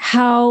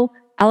 How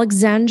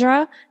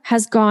Alexandra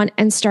has gone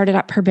and started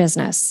up her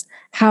business,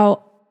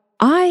 how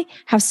I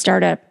have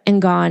started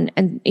and gone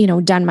and,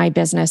 done my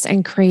business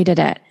and created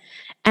it.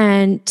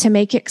 And to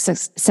make it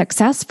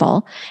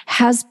successful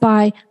has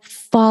by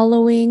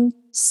following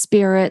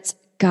Spirit's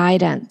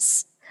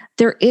guidance.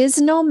 There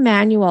is no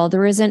manual.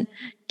 There isn't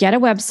get a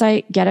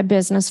website, get a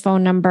business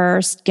phone number,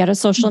 get a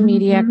social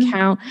media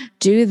account,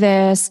 do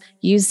this,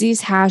 use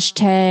these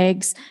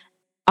hashtags,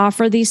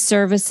 offer these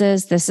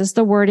services. This is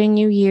the wording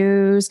you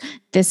use.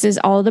 This is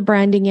all the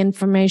branding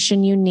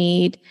information you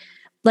need.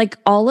 Like,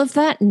 all of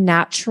that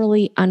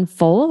naturally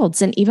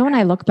unfolds. And even when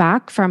I look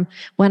back from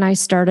when I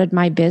started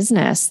my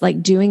business,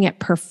 like doing it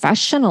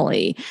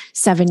professionally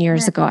 7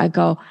 years ago, I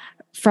go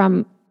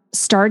from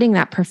starting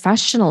that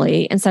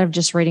professionally instead of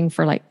just reading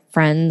for like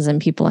friends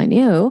and people I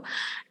knew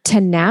to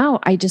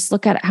now I just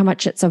look at how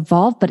much it's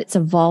evolved, but it's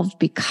evolved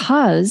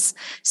because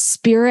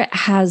Spirit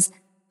has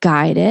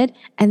guided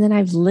and then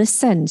I've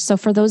listened. So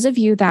for those of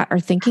you that are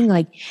thinking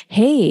like,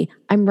 hey,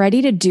 I'm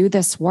ready to do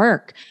this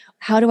work,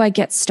 how do I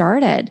get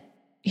started?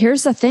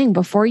 Here's the thing.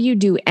 Before you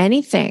do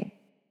anything,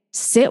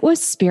 sit with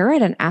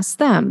Spirit and ask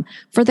them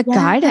for the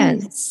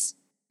guidance.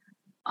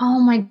 Oh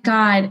my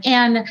God.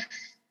 And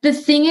the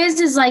thing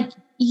is like,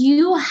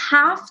 you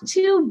have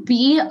to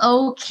be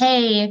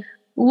okay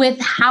with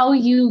how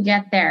you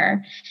get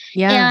there.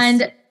 Yes.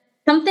 And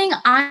something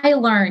I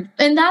learned,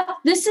 and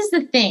this is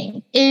the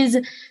thing, is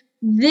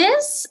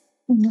this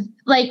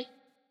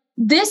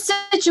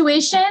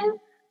situation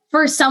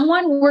for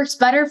someone works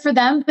better for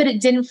them, but it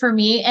didn't for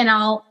me. And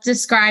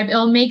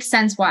it'll make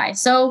sense why.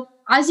 So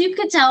as you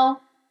could tell,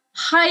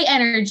 high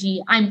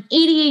energy. I'm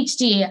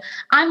ADHD.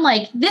 I'm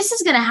like, this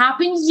is going to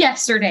happen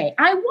yesterday.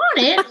 I want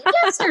it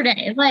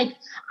yesterday. Like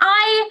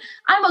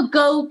I'm a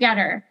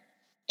go-getter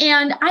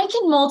and I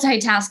can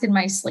multitask in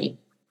my sleep.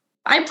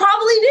 I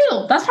probably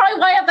do. That's probably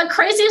why I have the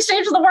craziest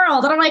dreams in the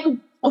world. And I'm like,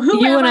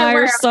 who you am and I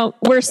are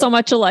we're so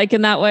much alike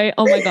in that way.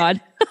 Oh my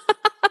God.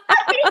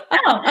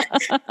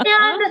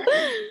 And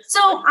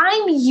so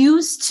I'm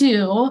used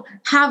to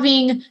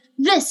having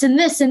this and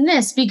this and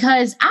this,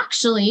 because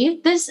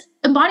actually this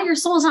Embody Your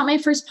Soul is not my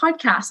first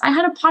podcast. I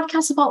had a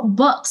podcast about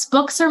books.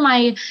 Books are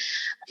my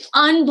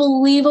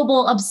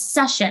unbelievable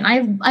obsession.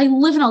 I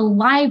live in a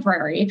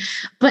library,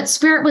 but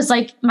spirit was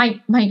like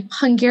my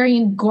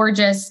Hungarian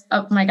gorgeous.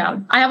 Oh my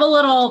God. I have a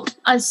little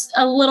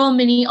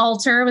mini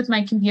altar with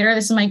my computer.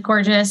 This is my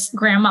gorgeous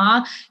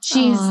grandma.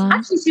 She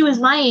was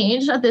my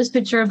age at this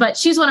picture, but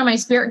she's one of my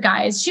spirit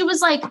guides. She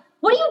was like,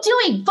 what are you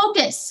doing?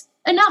 Focus.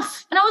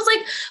 Enough. And I was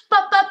like,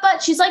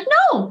 but she's like,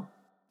 no,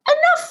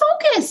 enough,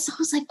 focus. I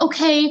was like,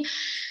 okay.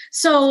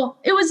 So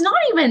it was not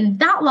even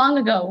that long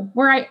ago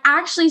where I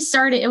actually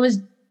started. It was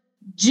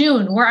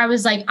June where I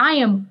was like, I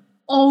am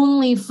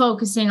only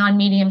focusing on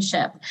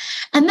mediumship.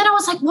 And then I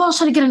was like, well,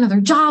 should I get another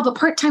job, a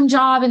part-time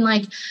job? And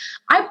like,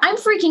 I'm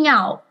freaking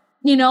out,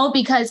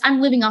 because I'm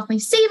living off my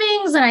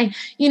savings and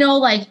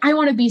I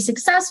want to be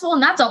successful.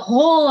 And that's a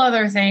whole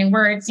other thing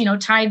where it's,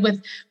 tied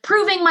with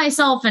proving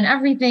myself and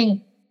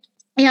everything.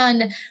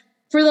 And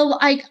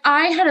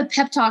I had a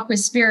pep talk with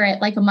Spirit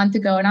like a month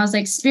ago, and I was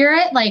like,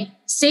 Spirit, like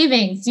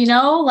savings,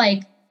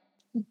 like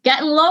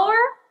getting lower.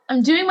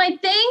 I'm doing my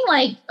thing.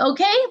 Like,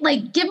 okay,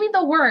 like give me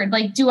the word.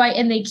 Like,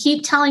 and they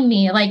keep telling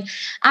me, like,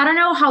 I don't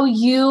know how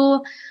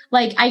you,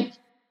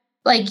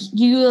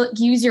 you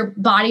use your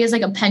body as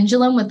like a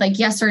pendulum with like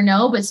yes or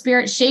no, but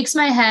Spirit shakes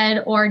my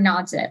head or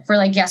nods it for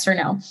like yes or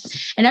no.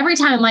 And every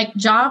time I'm like,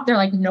 job, they're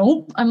like,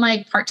 nope. I'm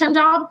like, part-time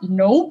job,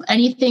 nope.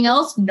 Anything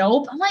else?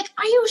 Nope. I'm like,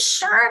 are you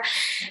sure?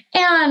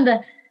 And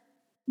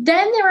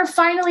then they were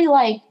finally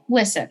like,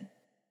 listen,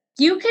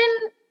 you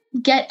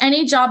can get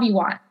any job you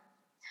want.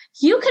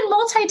 You can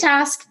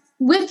multitask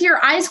with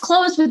your eyes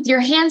closed, with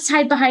your hands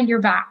tied behind your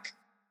back,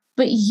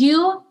 but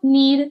you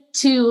need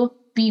to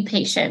be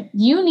patient.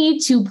 You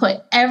need to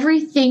put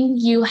everything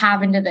you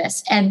have into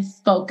this and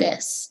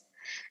focus.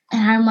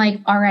 And I'm like,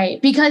 all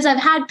right, because I've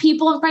had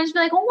people and friends be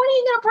like, well, when are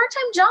you get a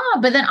part-time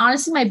job? But then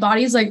honestly, my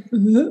body's like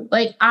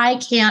I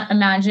can't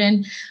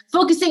imagine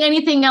focusing on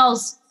anything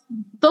else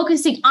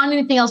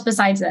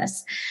besides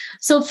this.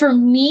 So for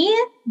me,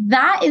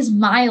 that is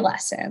my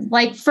lesson.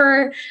 Like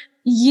for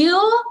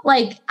you,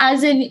 like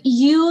as in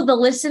you, the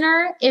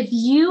listener, if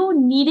you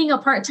needing a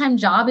part-time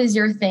job is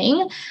your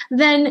thing,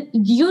 then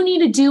you need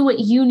to do what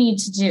you need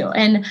to do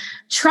and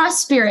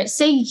trust Spirit.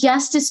 Say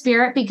yes to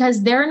Spirit,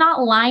 because they're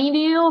not lying to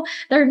you.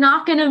 They're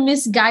not going to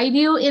misguide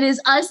you. It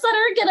is us that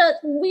are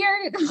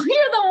we're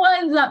the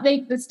ones that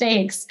make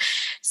mistakes.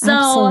 So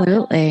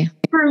absolutely.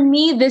 For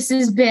me, this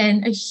has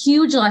been a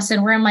huge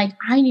lesson where I'm like,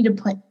 I need to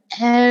put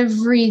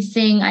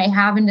everything I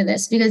have into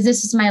this, because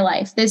this is my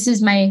life. This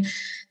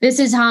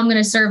is how I'm going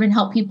to serve and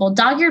help people.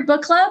 Dog-eared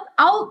book club.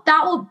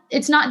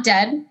 It's not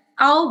dead.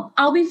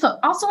 I'll be,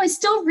 also, I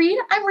still read.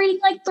 I'm reading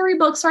like 3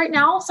 books right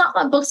now. It's not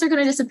that books are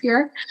going to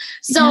disappear.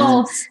 So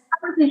yes.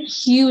 That was a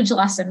huge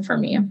lesson for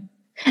me.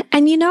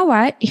 And you know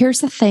what?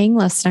 Here's the thing,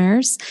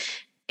 listeners,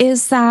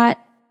 is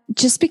that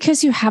just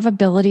because you have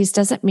abilities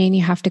doesn't mean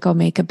you have to go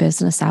make a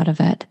business out of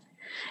it.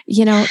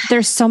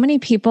 There's so many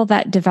people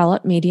that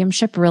develop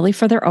mediumship really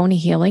for their own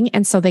healing.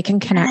 And so they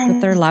can connect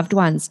with their loved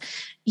ones.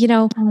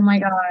 Oh my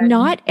God.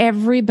 Not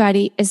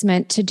everybody is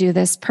meant to do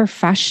this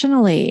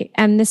professionally.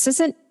 And this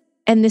isn't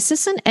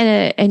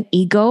an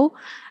ego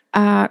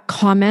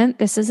comment.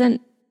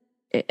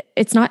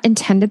 It's not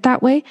intended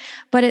that way,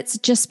 but it's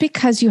just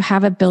because you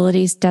have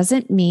abilities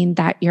doesn't mean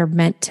that you're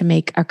meant to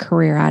make a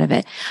career out of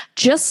it.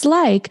 Just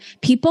like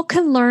people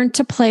can learn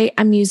to play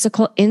a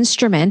musical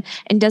instrument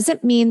and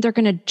doesn't mean they're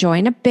going to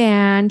join a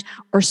band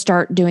or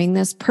start doing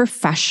this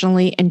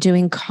professionally and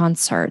doing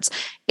concerts.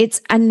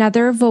 It's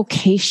another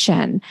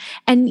vocation.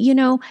 And,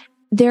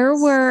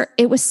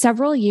 it was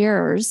several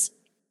years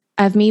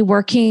of me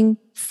working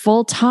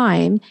full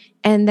time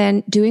and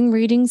then doing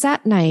readings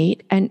at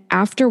night and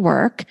after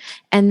work,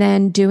 and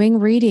then doing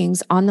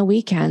readings on the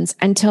weekends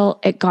until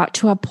it got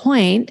to a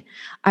point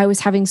I was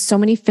having so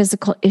many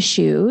physical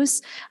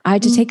issues. I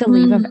had to take a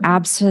leave of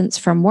absence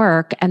from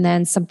work, and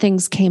then some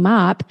things came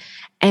up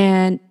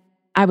and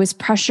I was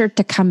pressured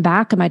to come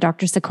back. And my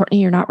doctor said,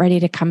 Courtney, you're not ready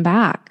to come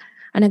back.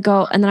 And and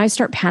then I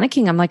start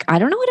panicking. I'm like, I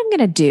don't know what I'm going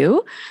to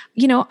do.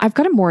 I've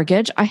got a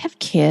mortgage. I have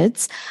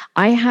kids.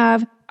 I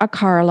have a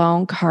car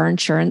loan, car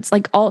insurance,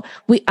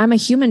 I'm a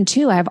human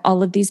too. I have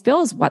all of these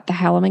bills. What the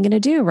hell am I going to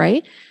do?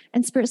 Right.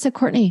 And Spirit said,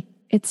 Courtney,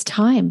 it's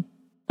time.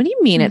 What do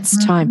you mean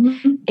it's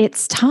time?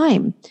 It's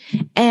time.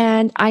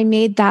 And I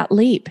made that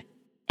leap.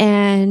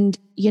 And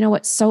you know,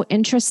 what's so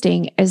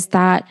interesting is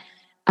that,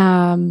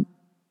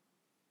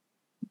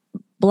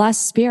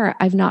 blessed Spirit,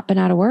 I've not been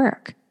out of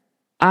work.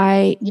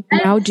 I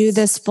now do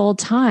this full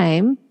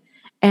time,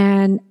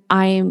 and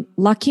I'm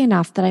lucky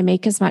enough that I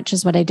make as much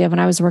as what I did when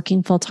I was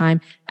working full time,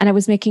 and I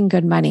was making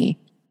good money.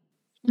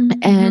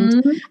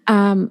 And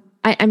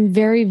I'm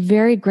very,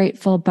 very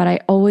grateful, but I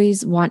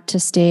always want to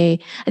stay.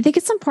 I think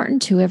it's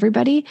important to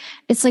everybody.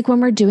 It's like when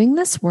we're doing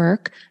this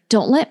work,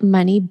 don't let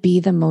money be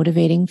the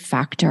motivating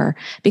factor,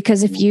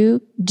 because if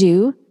you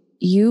do,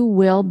 you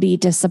will be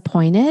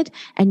disappointed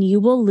and you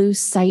will lose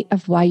sight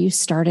of why you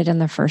started in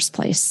the first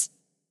place.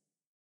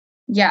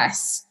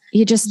 Yes.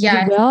 You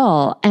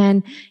will.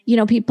 And, you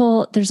know,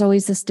 people, there's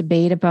always this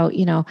debate about,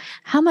 you know,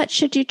 how much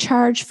should you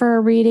charge for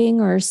a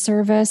reading or a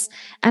service?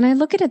 And I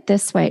look at it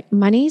this way: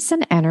 money's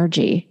an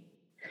energy,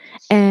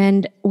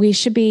 and we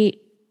should be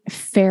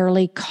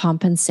fairly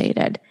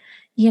compensated.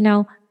 You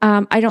know,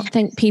 I don't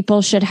think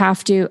people should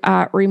have to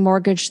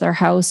remortgage their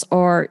house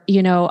or,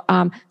 you know,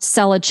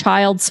 sell a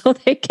child so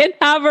they can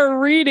have a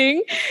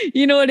reading.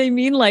 You know what I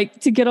mean?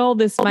 Like, to get all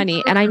this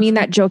money. And I mean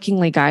that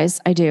jokingly,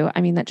 guys. I do.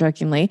 I mean that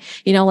jokingly,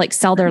 you know, like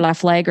sell their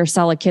left leg or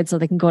sell a kid so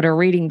they can go to a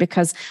reading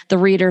because the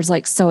reader's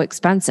like so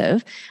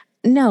expensive.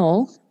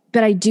 No,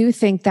 but I do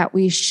think that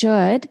we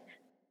should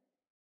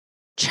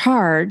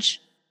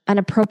charge an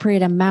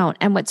appropriate amount.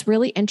 And what's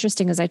really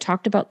interesting is I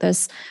talked about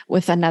this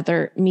with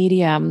another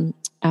medium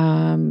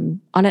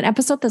on an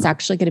episode that's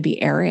actually going to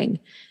be airing,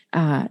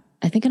 I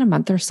think in a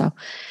month or so.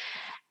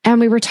 And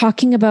we were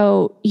talking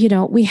about, you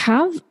know, we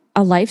have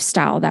a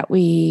lifestyle that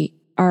we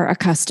are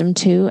accustomed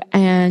to.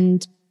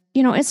 And,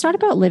 you know, it's not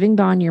about living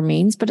beyond your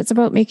means, but it's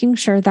about making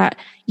sure that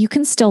you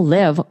can still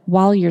live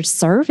while you're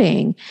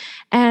serving.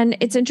 And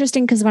it's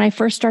interesting because when I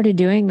first started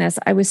doing this,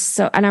 I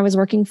was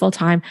working full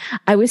time.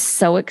 I was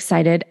so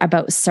excited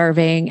about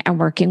serving and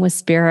working with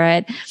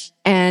Spirit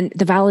and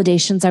the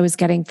validations I was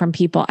getting from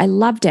people. I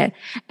loved it.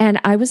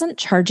 And I wasn't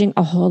charging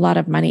a whole lot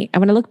of money.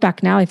 And when I look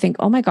back now, I think,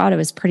 oh my God, I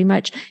was pretty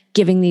much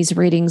giving these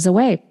readings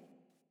away.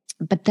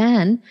 But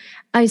then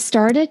I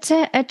started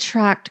to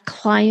attract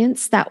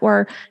clients that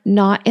were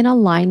not in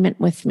alignment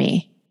with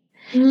me.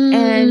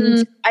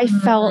 And I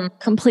felt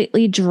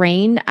completely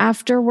drained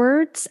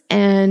afterwards.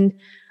 And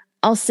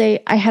I'll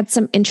say I had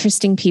some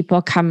interesting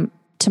people come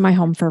to my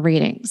home for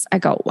readings. I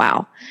go,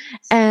 wow.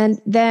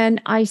 And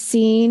then I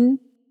seen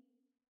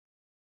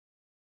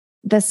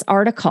this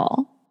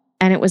article,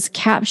 and it was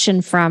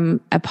captioned from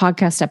a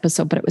podcast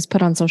episode, but it was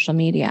put on social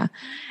media.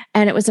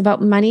 And it was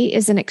about money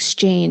is an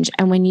exchange.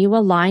 And when you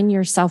align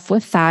yourself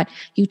with that,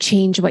 you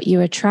change what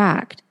you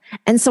attract.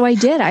 And so I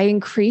did. I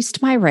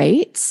increased my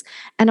rates.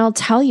 And I'll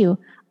tell you,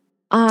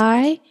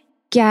 I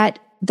get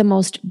the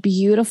most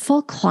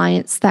beautiful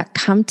clients that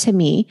come to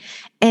me,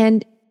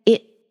 and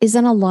it is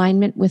in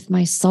alignment with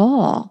my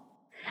soul.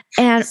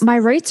 And my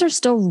rates are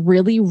still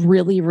really,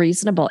 really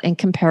reasonable in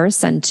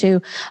comparison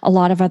to a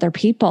lot of other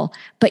people.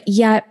 But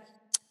yet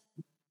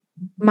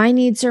my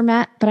needs are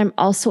met, but I'm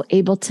also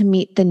able to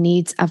meet the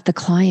needs of the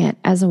client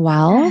as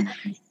well,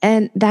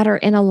 and that are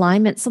in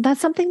alignment. So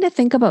that's something to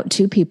think about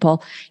too,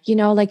 people. You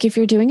know, like if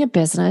you're doing a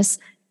business,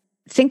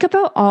 think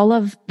about all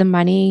of the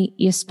money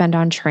you spend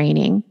on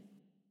training,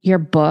 your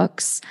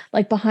books.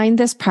 Like behind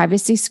this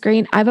privacy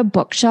screen, I have a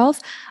bookshelf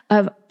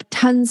of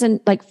tons, and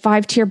like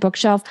 5-tier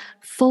bookshelf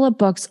full of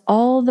books.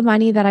 All the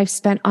money that I've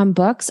spent on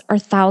books are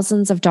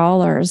thousands of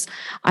dollars.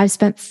 I've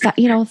spent,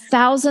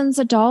 thousands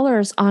of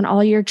dollars on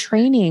all your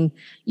training,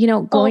 you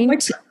know, going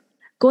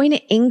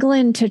to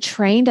England to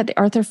train at the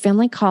Arthur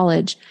Findlay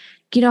College.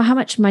 You know how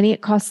much money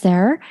it costs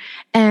there?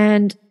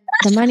 And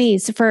the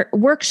monies for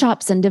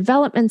workshops and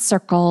development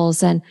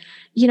circles and,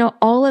 you know,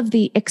 all of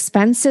the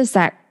expenses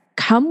that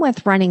come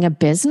with running a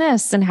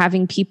business and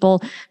having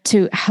people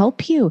to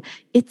help you.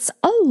 It's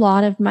a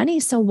lot of money.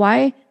 So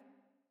why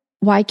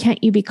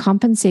can't you be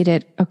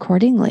compensated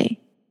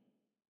accordingly?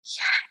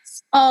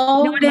 Yes. Oh,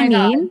 you know what I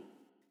mean? God.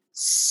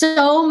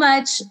 So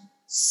much.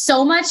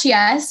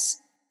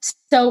 Yes.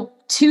 So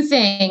 2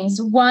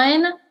 things.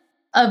 One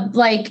of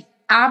like,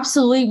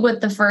 absolutely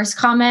with the first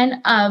comment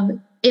of,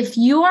 if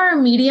you are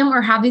a medium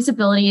or have these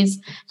abilities,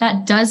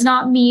 that does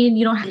not mean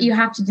you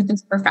have to do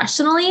this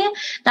professionally.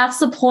 That's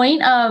the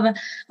point of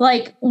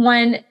like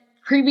when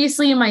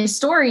previously in my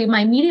story,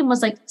 my medium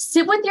was like,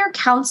 sit with your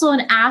counsel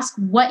and ask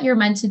what you're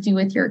meant to do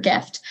with your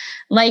gift.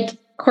 Like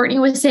Courtney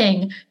was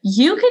saying,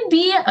 you could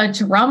be a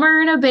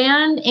drummer in a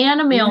band and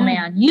a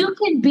mailman. You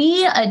could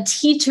be a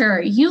teacher.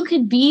 You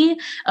could be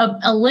an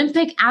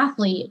Olympic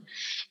athlete.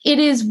 It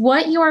is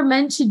what you are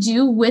meant to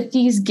do with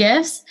these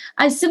gifts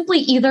as simply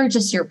either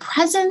just your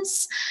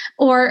presence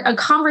or a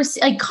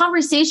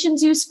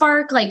conversations you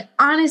spark. Like,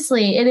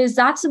 honestly,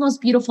 that's the most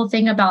beautiful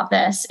thing about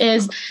this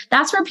is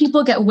that's where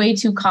people get way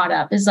too caught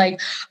up is like,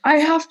 I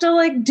have to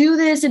like do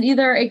this. And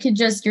either it could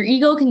just, your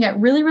ego can get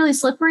really, really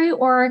slippery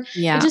or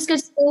it just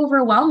gets so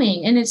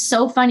overwhelming. And it's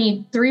so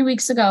funny. 3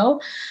 weeks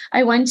ago,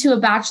 I went to a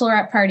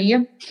bachelorette party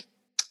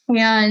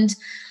And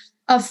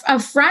a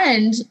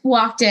friend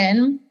walked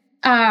in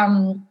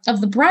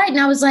of the bride, and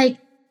I was like,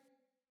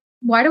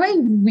 why do I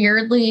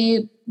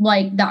weirdly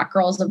like that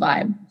girl's the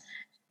vibe?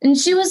 And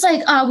she was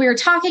like, we were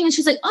talking, and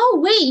she's like, oh,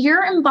 wait,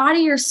 you're embody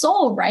your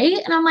soul, right?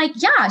 And I'm like,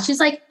 yeah. She's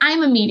like,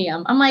 I'm a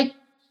medium. I'm like,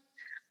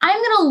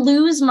 I'm going to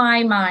lose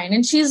my mind.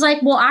 And she's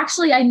like, well,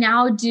 actually, I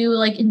now do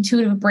like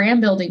intuitive brand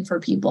building for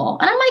people.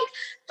 And I'm like,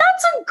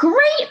 that's a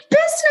great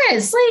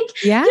business.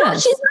 Like, yeah, you know,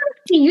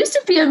 she used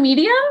to be a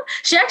medium.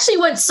 She actually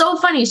went so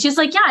funny. She's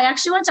like, yeah, I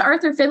actually went to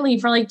Arthur Finley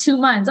for like 2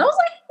 months. I was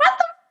like,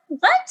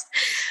 what?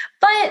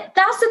 But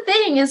that's the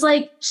thing is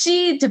like,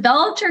 she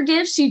developed her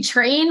gifts, she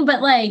trained,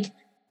 but like,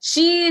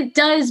 she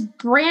does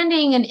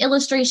branding and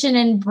illustration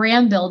and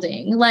brand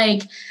building.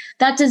 Like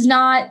that does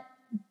not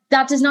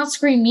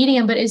scream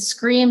medium, but it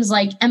screams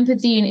like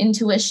empathy and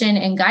intuition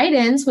and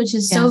guidance, which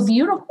is so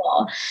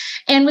beautiful.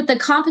 And with the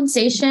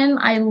compensation,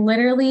 I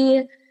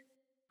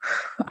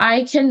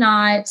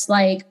cannot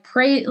like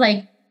praise,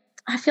 like,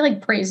 I feel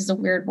like praise is a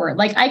weird word.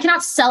 Like I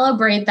cannot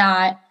celebrate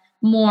that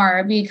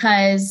more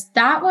because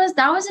that was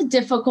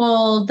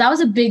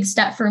a big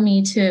step for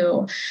me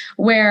too,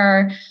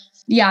 where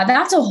yeah,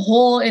 that's a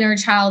whole inner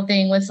child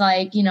thing with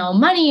like, you know,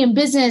 money and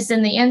business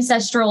and the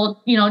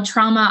ancestral, you know,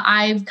 trauma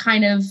I've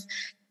kind of,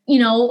 you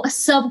know,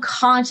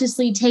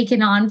 subconsciously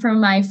taken on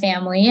from my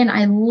family. And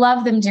I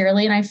love them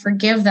dearly and I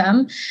forgive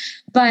them.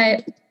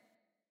 But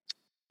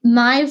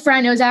my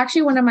friend, it was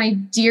actually one of my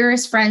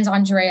dearest friends,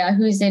 Andrea,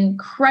 who's an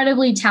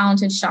incredibly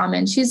talented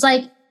shaman. She's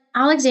like,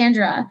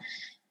 Alexandra,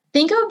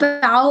 think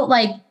about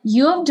like,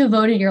 you have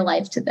devoted your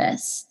life to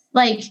this.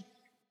 Like,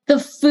 the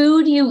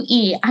food you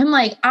eat. I'm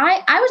like,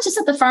 I was just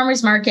at the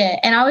farmer's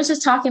market and I was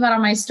just talking about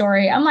on my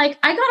story. I'm like,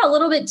 I got a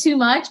little bit too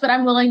much, but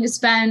I'm willing to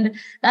spend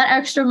that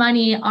extra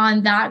money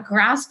on that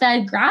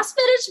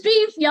grass-finished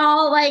beef,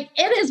 y'all. Like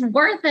it is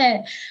worth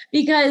it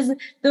because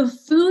the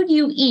food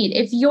you eat,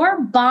 if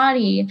your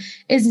body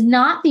is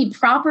not the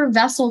proper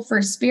vessel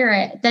for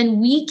spirit, then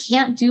we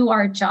can't do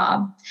our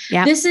job.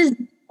 Yeah. This is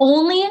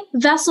only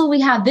vessel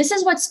we have. This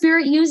is what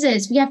spirit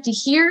uses. We have to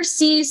hear,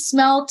 see,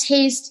 smell,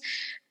 taste,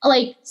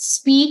 like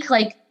speak,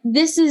 like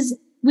this is,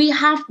 we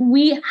have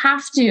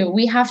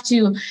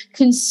to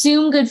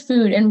consume good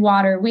food and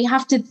water. We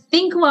have to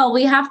think well.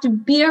 We have to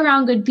be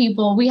around good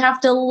people. We have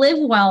to live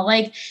well.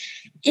 Like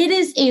it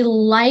is a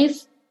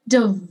life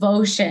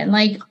devotion,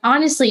 like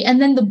honestly.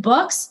 And then the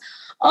books,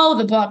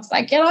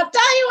 I cannot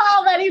tell you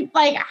how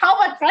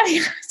much money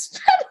I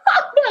spent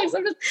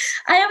on books.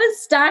 I have a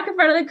stack in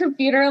front of the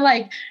computer,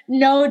 like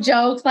no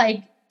joke,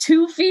 like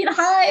 2 feet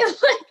high,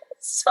 like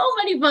so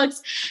many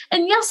books.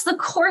 And yes, the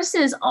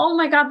courses, oh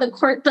my God, the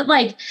course, but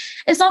like,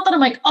 it's not that I'm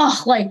like,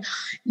 oh, like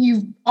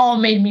you all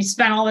made me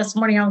spend all this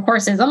money on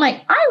courses. I'm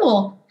like, I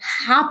will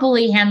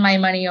happily hand my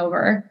money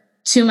over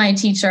to my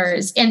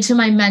teachers and to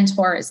my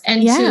mentors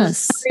and to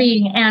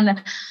free.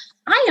 And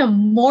I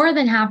am more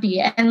than happy.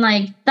 And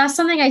like, that's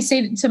something I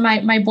say to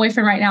my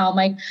boyfriend right now. I'm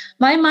like,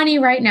 my money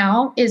right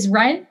now is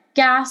rent,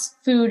 gas,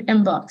 food,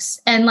 and books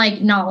and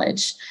like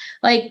knowledge.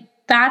 Like,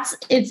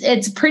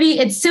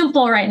 it's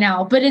simple right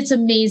now, but it's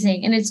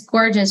amazing and it's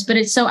gorgeous, but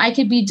it's so I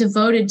could be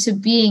devoted to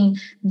being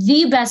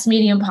the best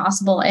medium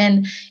possible.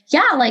 And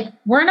yeah, like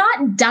we're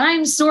not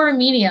dime store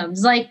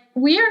mediums. Like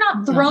we are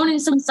not thrown in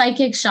some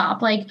psychic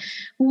shop. Like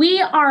we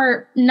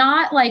are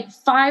not like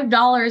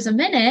 $5 a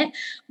minute,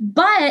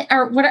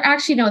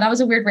 actually, no, that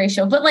was a weird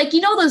ratio, but like, you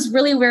know, those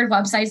really weird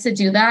websites that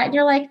do that. And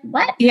you're like,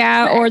 what?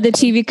 Yeah. Or the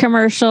TV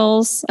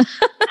commercials.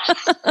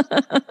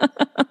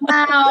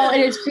 Wow.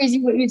 It is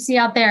crazy what you see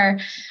out there,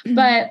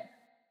 but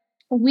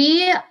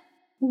we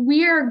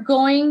are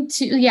going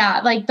to,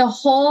 like the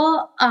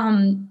whole,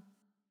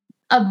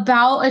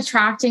 about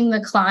attracting the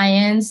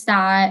clients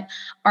that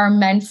are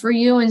meant for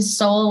you and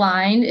soul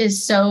aligned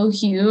is so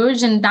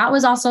huge. And that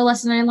was also a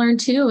lesson I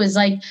learned too, is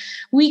like,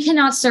 we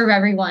cannot serve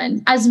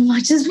everyone as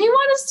much as we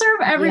want to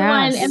serve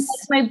everyone. Yes. And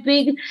my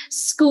big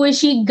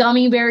squishy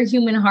gummy bear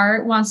human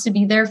heart wants to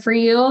be there for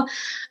you.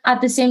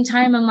 At the same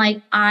time, I'm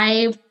like,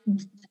 I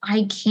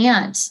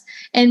can't.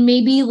 And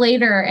maybe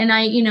later. And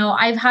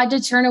I've had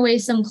to turn away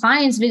some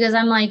clients because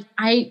I'm like,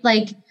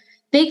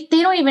 they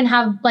don't even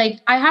have, like,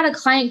 I had a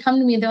client come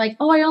to me. They're like,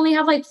 oh, I only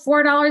have like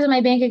 $4 in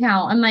my bank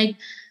account. I'm like,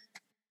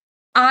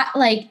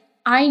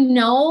 I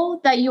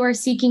know that you are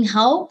seeking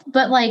help,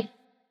 but like,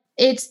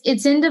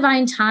 it's in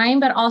divine time,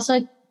 but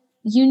also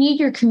you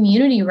need your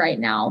community right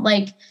now.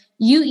 Like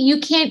you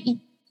can't,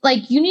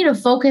 like, you need to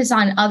focus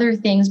on other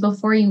things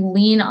before you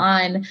lean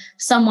on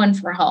someone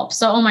for help.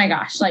 So, oh my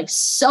gosh, like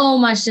so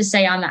much to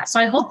say on that. So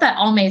I hope that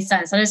all made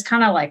sense. I just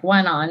kind of like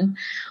went on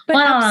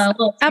a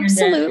little tangent.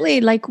 Absolutely.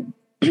 Like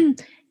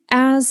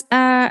as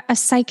a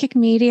psychic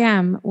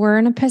medium, we're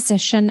in a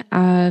position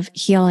of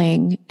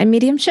healing, and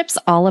mediumship's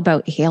all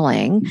about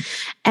healing.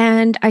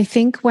 And I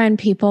think when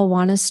people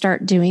want to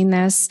start doing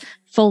this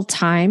full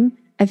time,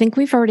 I think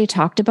we've already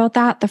talked about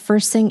that. The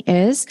first thing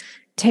is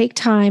take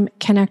time,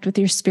 connect with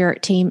your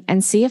spirit team,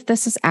 and see if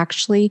this is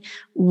actually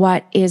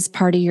what is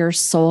part of your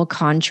soul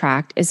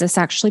contract. Is this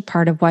actually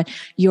part of what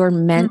you're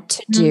meant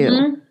to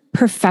do?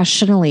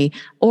 professionally,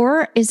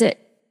 or is it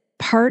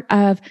part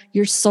of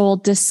your soul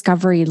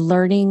discovery,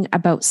 learning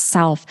about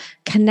self,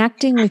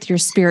 connecting with your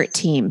spirit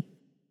team?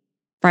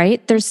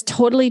 Right? There's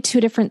totally two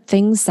different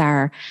things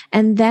there.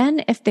 And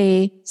then if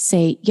they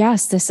say,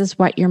 yes, this is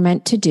what you're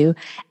meant to do,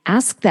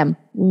 ask them,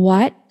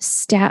 what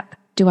step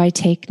do I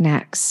take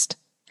next?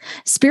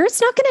 Spirit's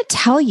not going to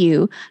tell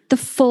you the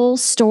full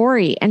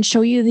story and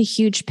show you the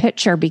huge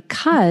picture,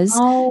 because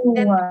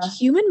then the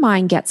human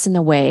mind gets in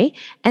the way.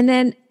 And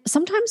then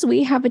sometimes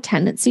we have a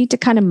tendency to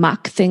kind of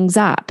muck things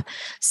up.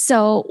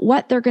 So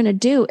what they're going to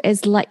do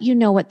is let you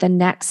know what the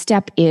next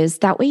step is.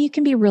 That way you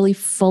can be really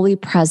fully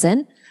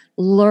present,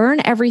 learn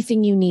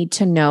everything you need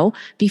to know,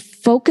 be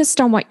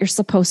focused on what you're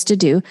supposed to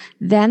do.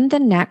 Then the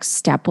next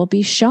step will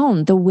be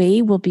shown. The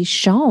way will be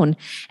shown.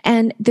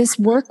 And this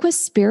work with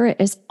spirit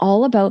is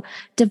all about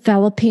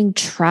developing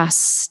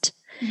trust.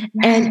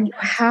 And you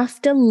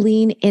have to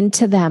lean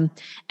into them.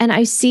 And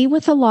I see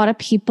with a lot of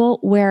people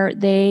where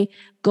they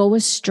go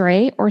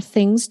astray or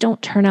things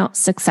don't turn out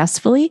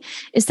successfully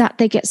is that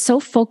they get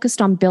so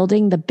focused on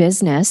building the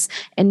business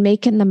and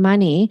making the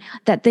money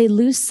that they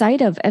lose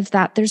sight of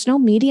that there's no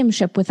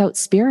mediumship without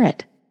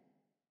spirit.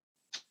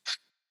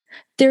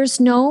 There's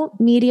no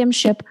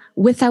mediumship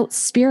without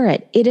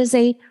spirit. It is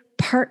a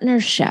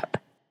partnership.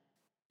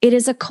 It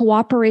is a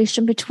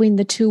cooperation between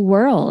the two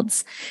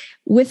worlds.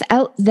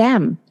 Without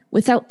them,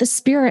 without the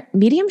spirit,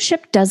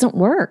 mediumship doesn't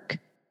work.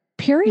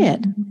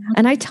 Period. Mm-hmm.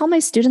 And I tell my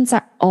students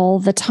that all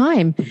the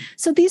time.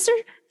 So these are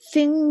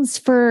things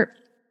for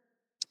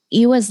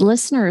you as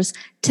listeners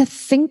to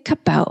think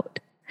about,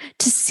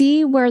 to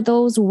see where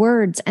those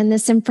words and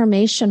this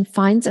information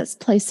finds its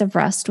place of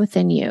rest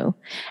within you.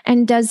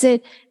 And does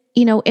it,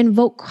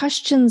 invoke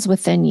questions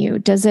within you?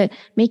 Does it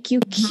make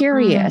you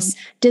curious?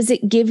 Does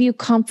it give you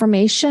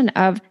confirmation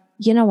of,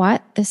 you know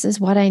what, this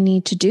is what I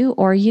need to do?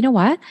 Or, you know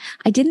what,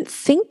 I didn't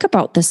think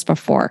about this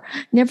before.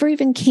 Never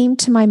even came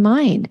to my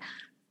mind.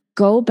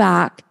 Go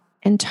back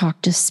and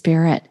talk to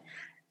spirit.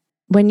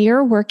 When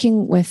you're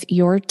working with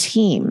your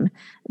team,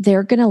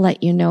 they're going to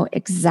let you know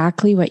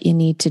exactly what you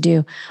need to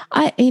do.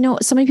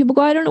 So many people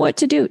go, I don't know what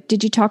to do.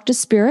 Did you talk to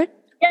spirit?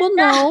 Yeah.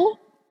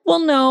 Well,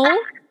 no.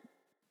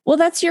 Well,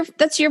 it's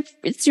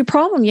your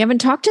problem. You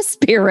haven't talked to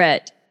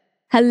spirit.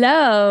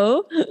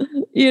 Hello.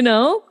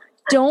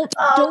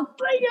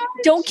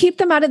 Don't keep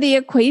them out of the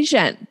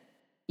equation.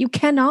 You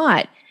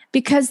cannot,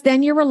 because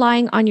then you're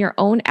relying on your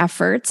own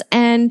efforts,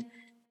 and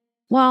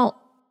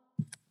well,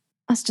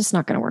 that's just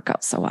not going to work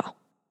out so well.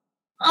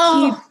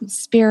 Keep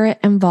spirit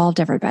involved,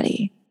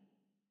 everybody.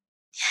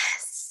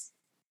 Yes.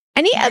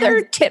 Any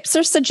other tips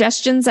or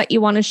suggestions that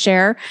you want to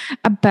share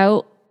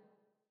about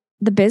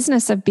the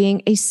business of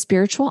being a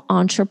spiritual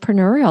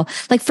entrepreneurial?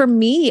 Like for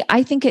me,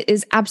 I think it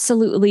is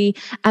absolutely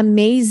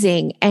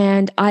amazing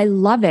and I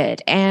love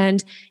it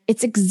and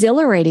it's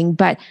exhilarating,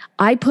 but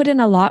I put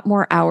in a lot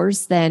more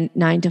hours than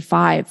 9 to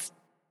 5.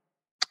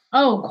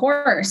 Oh, of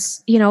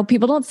course.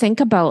 People don't think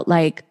about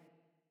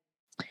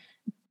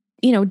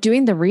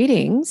doing the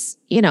readings,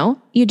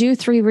 you do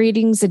 3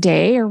 readings a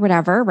day or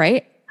whatever,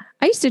 right?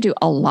 I used to do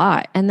a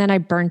lot and then I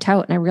burnt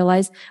out and I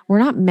realized we're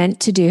not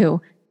meant to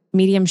do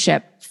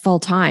mediumship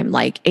full time,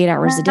 like 8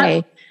 hours a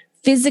day.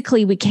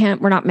 Physically,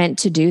 we're not meant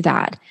to do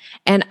that.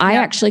 And I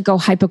actually go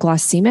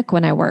hypoglycemic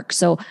when I work.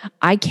 So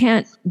I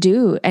can't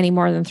do any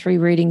more than 3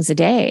 readings a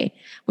day,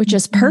 which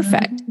is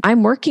perfect.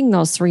 I'm working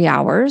those 3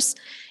 hours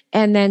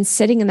and then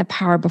sitting in the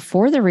power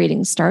before the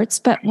reading starts.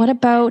 But what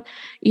about,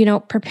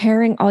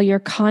 preparing all your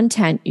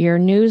content, your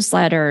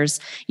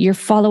newsletters, your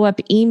follow-up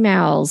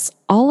emails,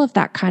 all of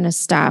that kind of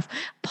stuff,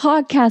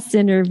 podcast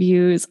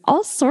interviews,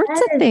 all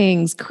sorts of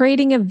things,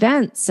 creating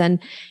events. And,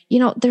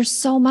 there's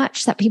so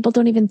much that people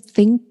don't even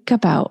think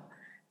about.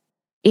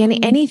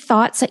 Any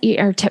thoughts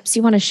or tips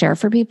you want to share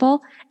for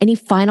people? Any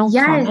final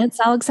comments,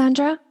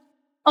 Alexandra?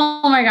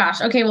 Oh my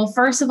gosh. Okay. Well,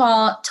 first of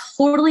all,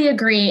 totally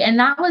agree. And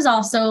that was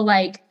also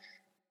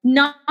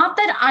not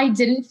that I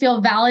didn't feel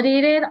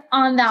validated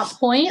on that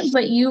point,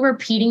 but you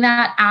repeating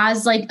that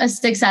as a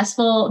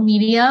successful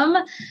medium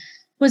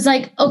was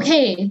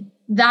okay,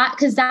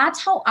 because that's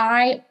how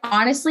I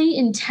honestly,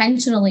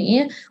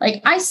 intentionally,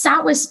 I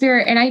sat with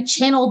spirit and I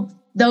channeled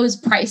those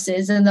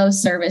prices and those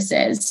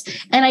services.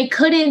 And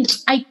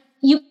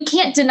you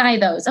can't deny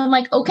those. I'm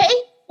okay,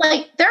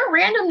 they're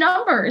random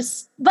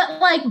numbers, but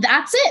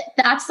that's it.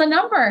 That's the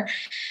number.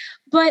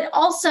 But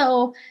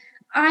also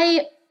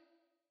I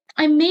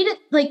made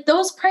it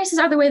those prices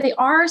are the way they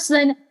are. So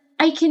then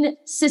I can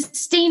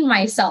sustain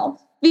myself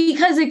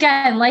because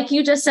again, like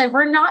you just said,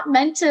 we're not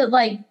meant to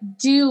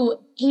do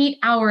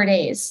 8-hour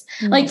days.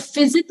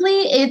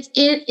 Physically,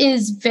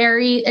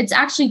 it's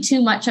actually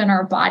too much on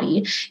our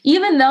body,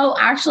 even though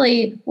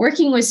actually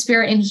working with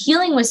spirit and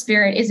healing with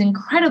spirit is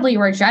incredibly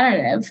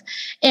regenerative.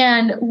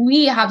 And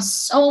we have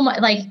so much,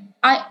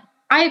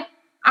 I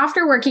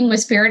after working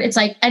with spirit, it's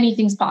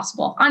anything's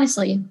possible,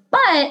 honestly,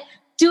 but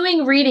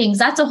doing readings,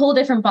 that's a whole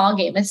different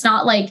ballgame. It's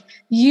not like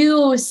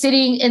you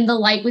sitting in the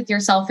light with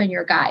yourself and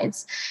your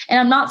guides. And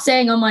I'm not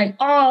saying I'm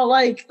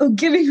like,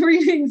 giving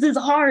readings is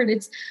hard.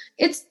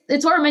 It's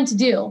what we're meant to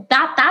do.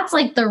 That's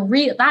like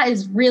that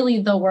is really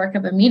the work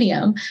of a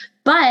medium.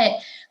 But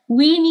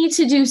we need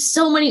to do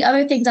so many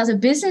other things as a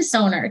business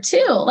owner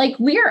too. Like,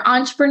 we are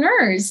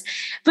entrepreneurs,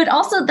 but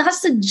also that's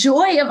the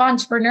joy of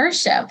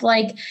entrepreneurship.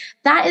 Like,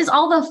 that is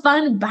all the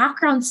fun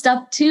background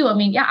stuff too. I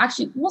mean, yeah,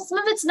 actually, well, some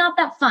of it's not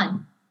that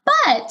fun,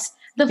 but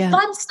the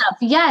fun stuff,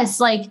 yes.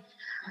 Like,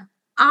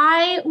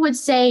 I would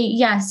say,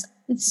 yes,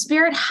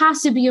 spirit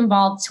has to be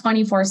involved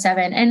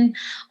 24/7. And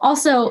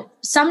also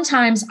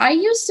sometimes I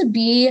used to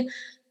be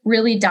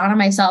really down on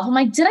myself. I'm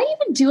like, did I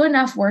even do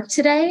enough work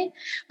today?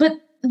 But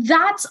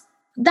that's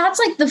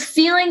like the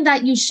feeling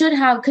that you should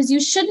have, because you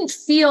shouldn't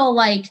feel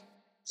like,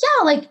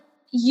 like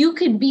you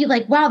could be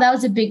like, wow, that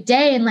was a big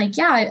day. And like,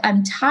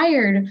 I'm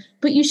tired,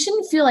 but you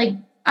shouldn't feel like,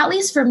 at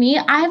least for me,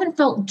 I haven't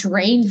felt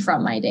drained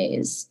from my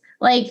days.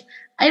 Like,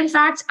 in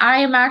fact, I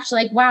am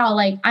actually like, wow,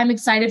 like I'm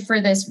excited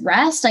for this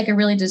rest. Like, I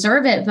really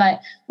deserve it.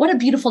 But what a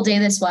beautiful day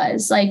this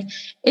was. Like,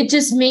 it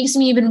just makes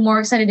me even more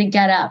excited to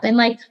get up and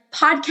like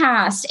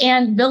podcast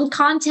and build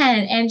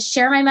content and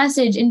share my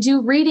message and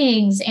do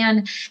readings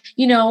and,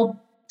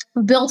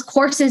 build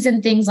courses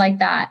and things like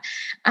that.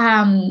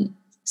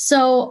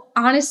 So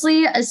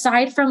honestly,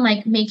 aside from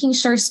like making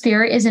sure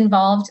spirit is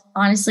involved,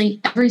 honestly,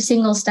 every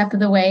single step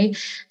of the way,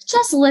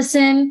 just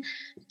listen,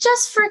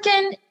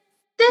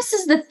 this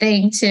is the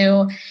thing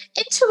too.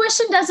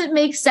 Intuition doesn't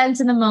make sense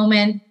in the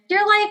moment.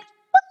 You're like,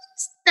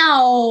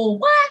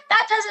 what?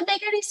 That doesn't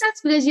make any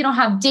sense, because you don't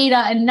have data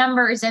and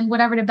numbers and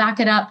whatever to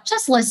back it up.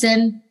 Just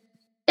listen.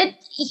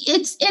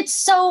 It's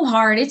so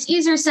hard. It's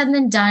easier said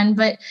than done,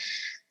 but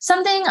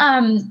something,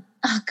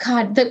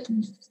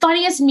 the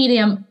funniest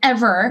medium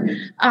ever.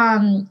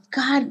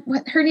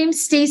 Her name's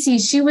Stacy.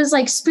 She was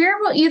like, spirit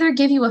will either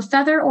give you a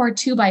feather or a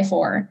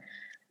 2x4.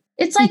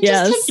 It's like,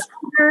 just take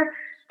the feather.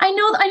 I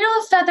know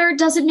the feather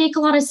doesn't make a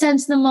lot of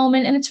sense in the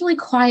moment and it's really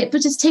quiet,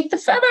 but just take the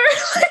feather.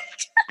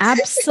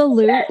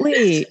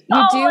 Absolutely.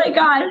 My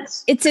gosh.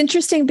 It's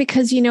interesting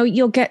because,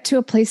 you'll get to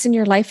a place in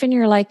your life and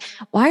you're like,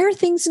 why are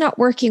things not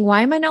working?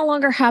 Why am I no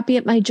longer happy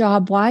at my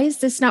job? Why is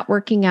this not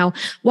working out?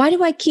 Why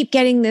do I keep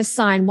getting this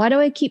sign? Why do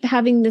I keep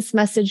having this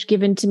message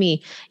given to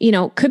me?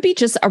 Could be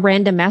just a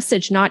random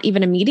message, not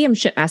even a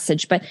mediumship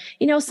message, but,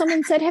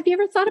 someone said, have you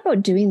ever thought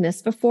about doing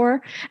this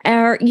before?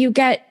 Or you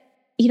get,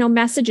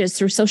 messages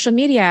through social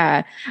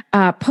media,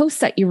 posts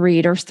that you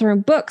read, or through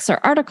books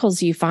or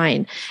articles you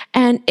find.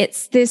 And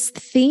it's this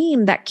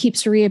theme that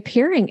keeps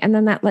reappearing. And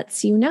then that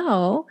lets you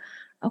know,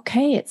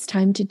 okay, it's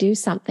time to do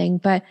something.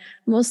 But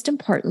most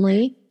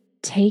importantly,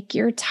 take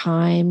your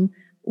time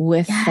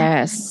with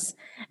this.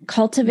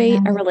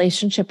 Cultivate a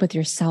relationship with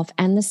yourself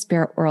and the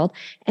spirit world,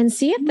 and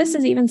see if this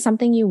is even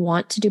something you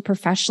want to do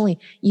professionally.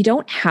 You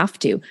don't have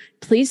to.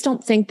 Please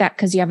don't think that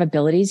because you have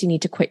abilities, you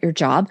need to quit your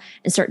job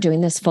and start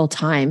doing this full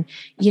time.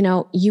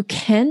 You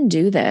can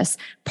do this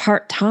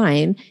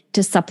part-time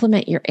to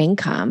supplement your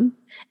income,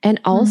 and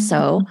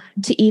also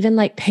to even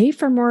like pay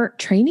for more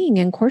training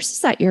and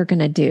courses that you're going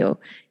to do.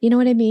 You know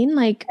what I mean?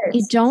 Like,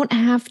 you don't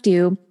have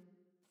to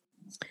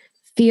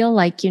feel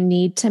like you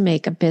need to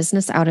make a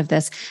business out of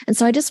this. And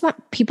so I just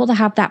want people to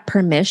have that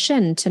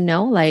permission to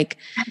know, like,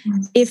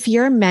 if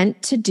you're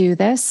meant to do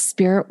this,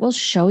 spirit will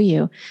show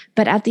you.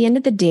 But at the end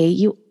of the day,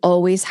 you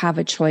always have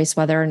a choice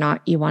whether or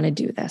not you want to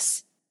do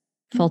this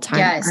full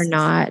time or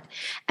not.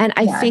 And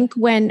I think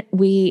when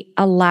we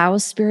allow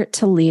spirit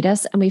to lead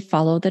us and we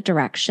follow the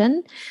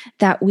direction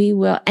that we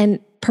will, and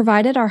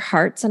provided our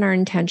hearts and our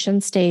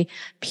intentions stay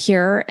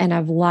pure and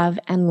of love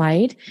and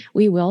light,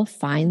 we will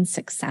find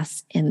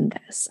success in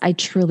this. I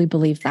truly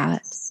believe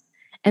that.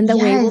 And the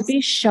way will be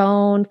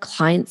shown,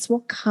 clients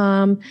will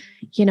come.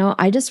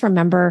 I just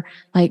remember,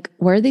 like,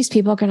 where are these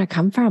people going to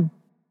come from?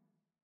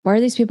 Where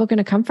are these people going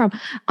to come from?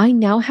 I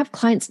now have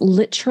clients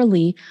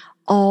literally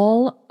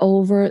all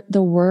over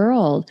the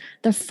world.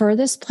 The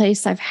furthest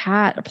places I've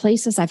had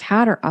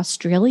are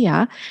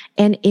Australia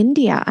and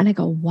India. And I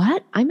go,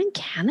 what? I'm in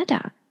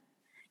Canada.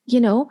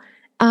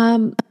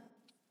 And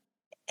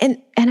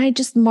I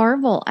just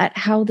marvel at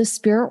how the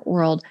spirit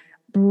world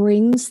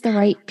brings the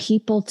right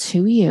people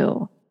to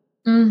you.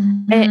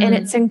 And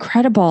it's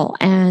incredible.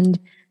 And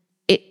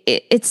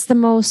it's the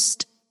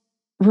most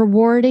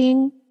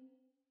rewarding.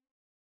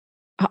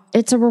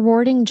 It's a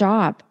rewarding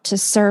job to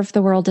serve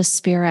the world of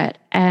spirit.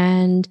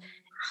 And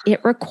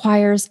it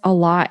requires a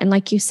lot. And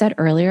like you said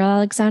earlier,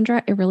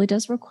 Alexandra, it really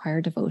does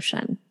require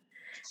devotion,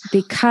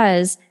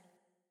 because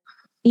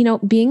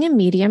being a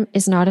medium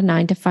is not a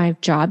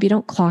 9-to-5 job. You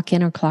don't clock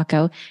in or clock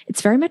out.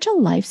 It's very much a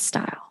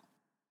lifestyle.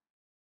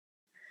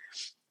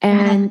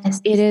 And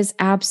it is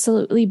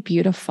absolutely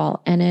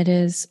beautiful. And it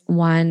is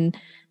one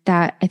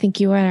that I think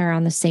you and I are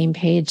on the same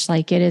page.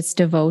 Like, it is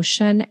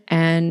devotion,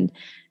 and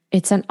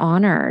it's an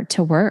honor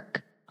to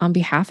work on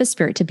behalf of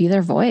spirit, to be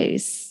their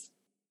voice.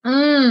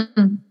 Oh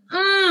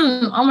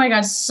my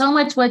gosh. So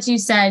much what you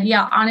said.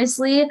 Yeah.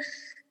 Honestly,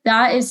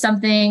 that is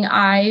something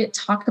I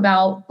talk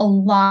about a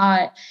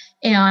lot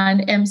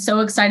and am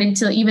so excited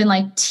to even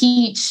like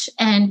teach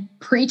and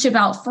preach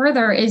about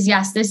further is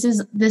yes, this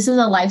is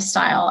a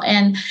lifestyle.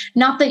 And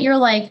not that you're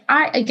like,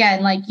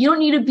 like you don't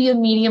need to be a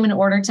medium in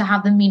order to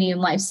have the medium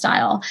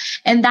lifestyle.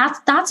 And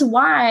that's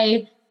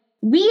why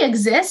we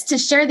exist, to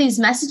share these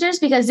messages,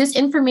 because this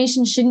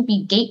information shouldn't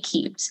be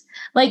gatekept.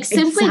 Like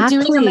simply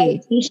doing a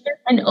meditation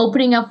and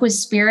opening up with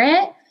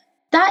spirit,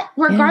 that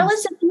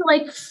regardless if you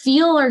like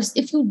feel or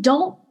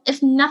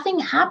if nothing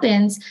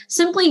happens,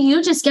 simply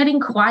you just getting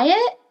quiet,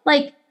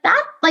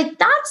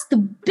 that's the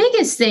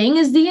biggest thing,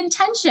 is the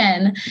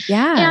intention.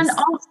 Yes. And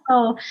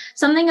also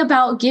something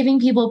about giving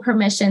people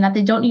permission that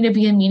they don't need to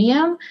be a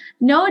medium.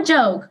 No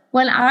joke.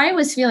 When I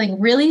was feeling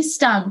really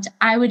stumped,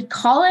 I would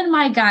call in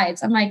my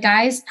guides. I'm like,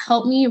 guys,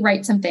 help me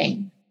write something.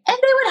 And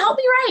they would help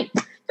me write.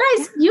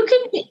 Guys, you can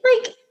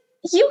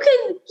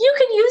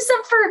use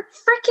them for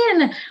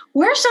freaking,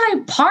 where should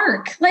I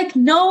park? Like,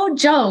 no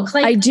joke.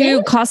 Like, I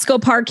do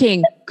Costco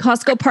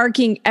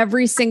parking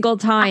every single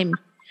time.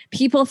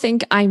 People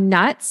think I'm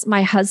nuts.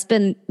 My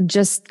husband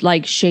just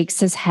like shakes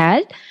his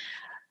head.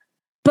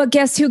 But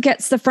guess who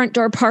gets the front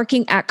door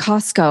parking at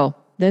Costco?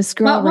 This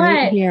girl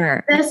right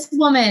here. This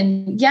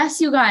woman.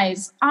 Yes, you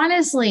guys.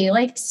 Honestly,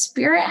 like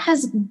spirit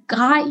has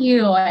got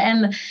you.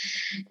 And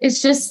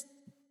it's just,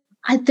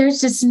 life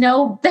is just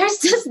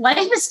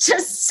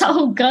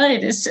so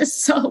good. It's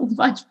just so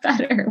much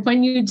better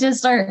when you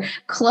just are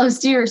close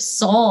to your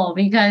soul,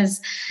 because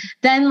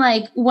then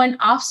like when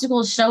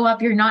obstacles show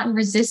up, you're not in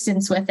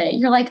resistance with it.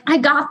 You're like, I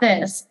got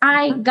this.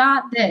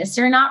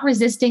 You're not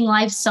resisting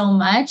life so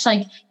much.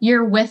 Like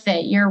you're with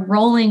it. You're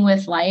rolling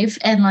with life.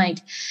 And like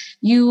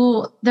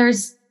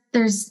there's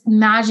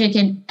magic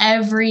in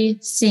every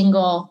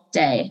single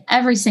day.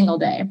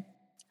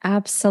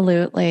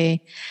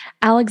 Absolutely.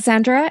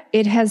 Alexandra,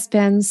 it has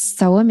been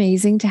so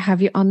amazing to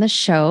have you on the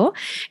show.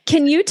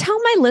 Can you tell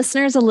my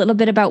listeners a little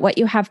bit about what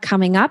you have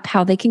coming up,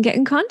 how they can get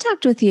in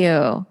contact with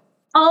you?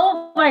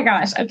 Oh my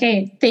gosh.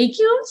 Okay. Thank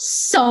you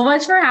so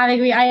much for having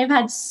me. I have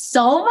had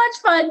so much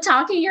fun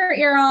talking your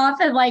ear off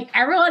and like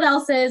everyone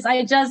else's.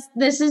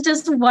 This is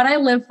just what I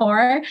live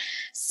for.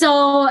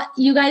 So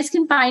you guys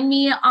can find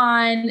me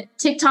on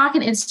TikTok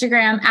and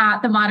Instagram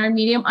at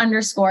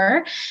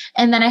 @themodernmedium_.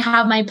 And then I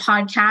have my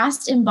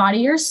podcast, Embody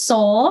Your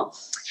Soul.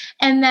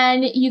 And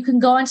then you can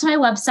go onto my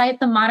website,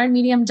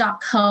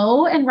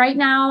 themodernmedium.co. And right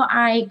now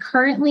I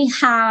currently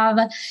have,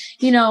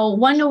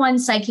 one-to-one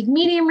psychic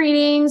medium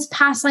readings,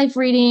 past life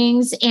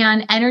readings,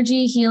 and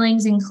energy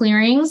healings and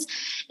clearings.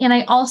 And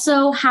I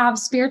also have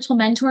spiritual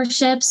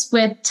mentorships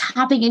with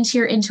tapping into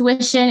your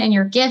intuition and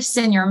your gifts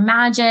and your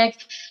magic.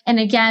 And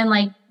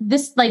again,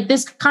 this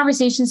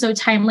conversation so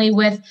timely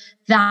with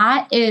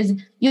that is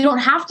you don't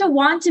have to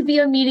want to be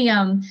a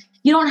medium.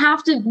 You don't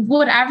have to,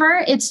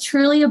 whatever. It's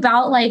truly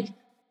about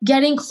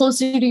getting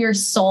closer to your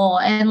soul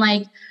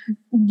and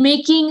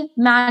making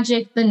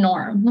magic the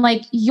norm.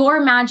 Your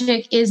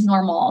magic is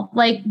normal.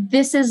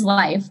 This is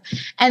life.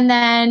 And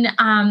then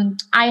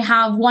I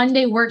have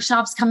one-day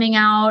workshops coming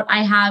out.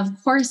 I have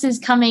courses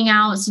coming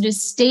out. So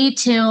just stay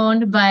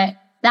tuned. But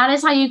that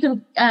is how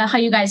you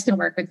guys can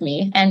work with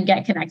me and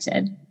get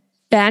connected.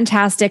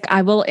 Fantastic.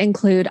 I will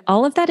include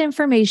all of that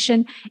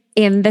information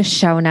in the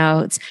show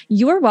notes.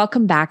 You are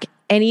welcome back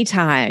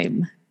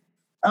anytime.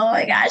 Oh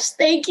my gosh.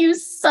 Thank you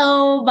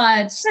so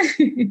much.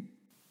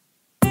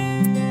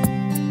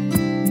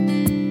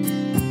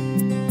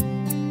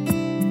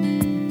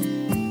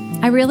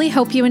 I really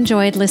hope you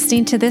enjoyed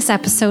listening to this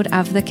episode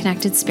of The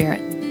Connected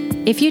Spirit.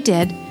 If you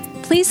did,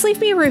 please leave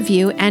me a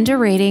review and a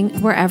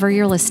rating wherever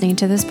you're listening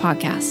to this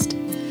podcast.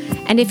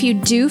 And if you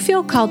do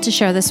feel called to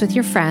share this with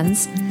your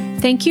friends,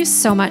 thank you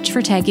so much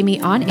for tagging me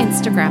on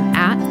Instagram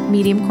at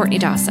Medium Courtney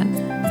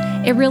Dawson.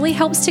 It really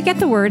helps to get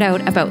the word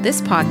out about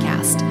this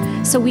podcast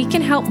so we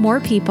can help more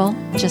people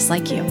just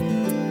like you.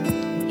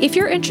 If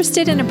you're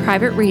interested in a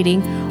private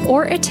reading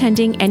or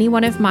attending any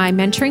one of my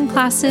mentoring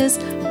classes,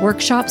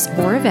 workshops,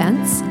 or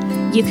events,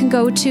 you can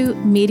go to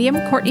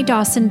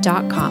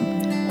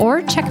mediumcourtneydawson.com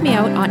or check me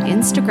out on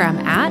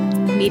Instagram at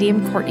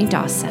Medium Courtney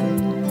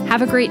Dawson.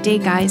 Have a great day,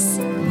 guys.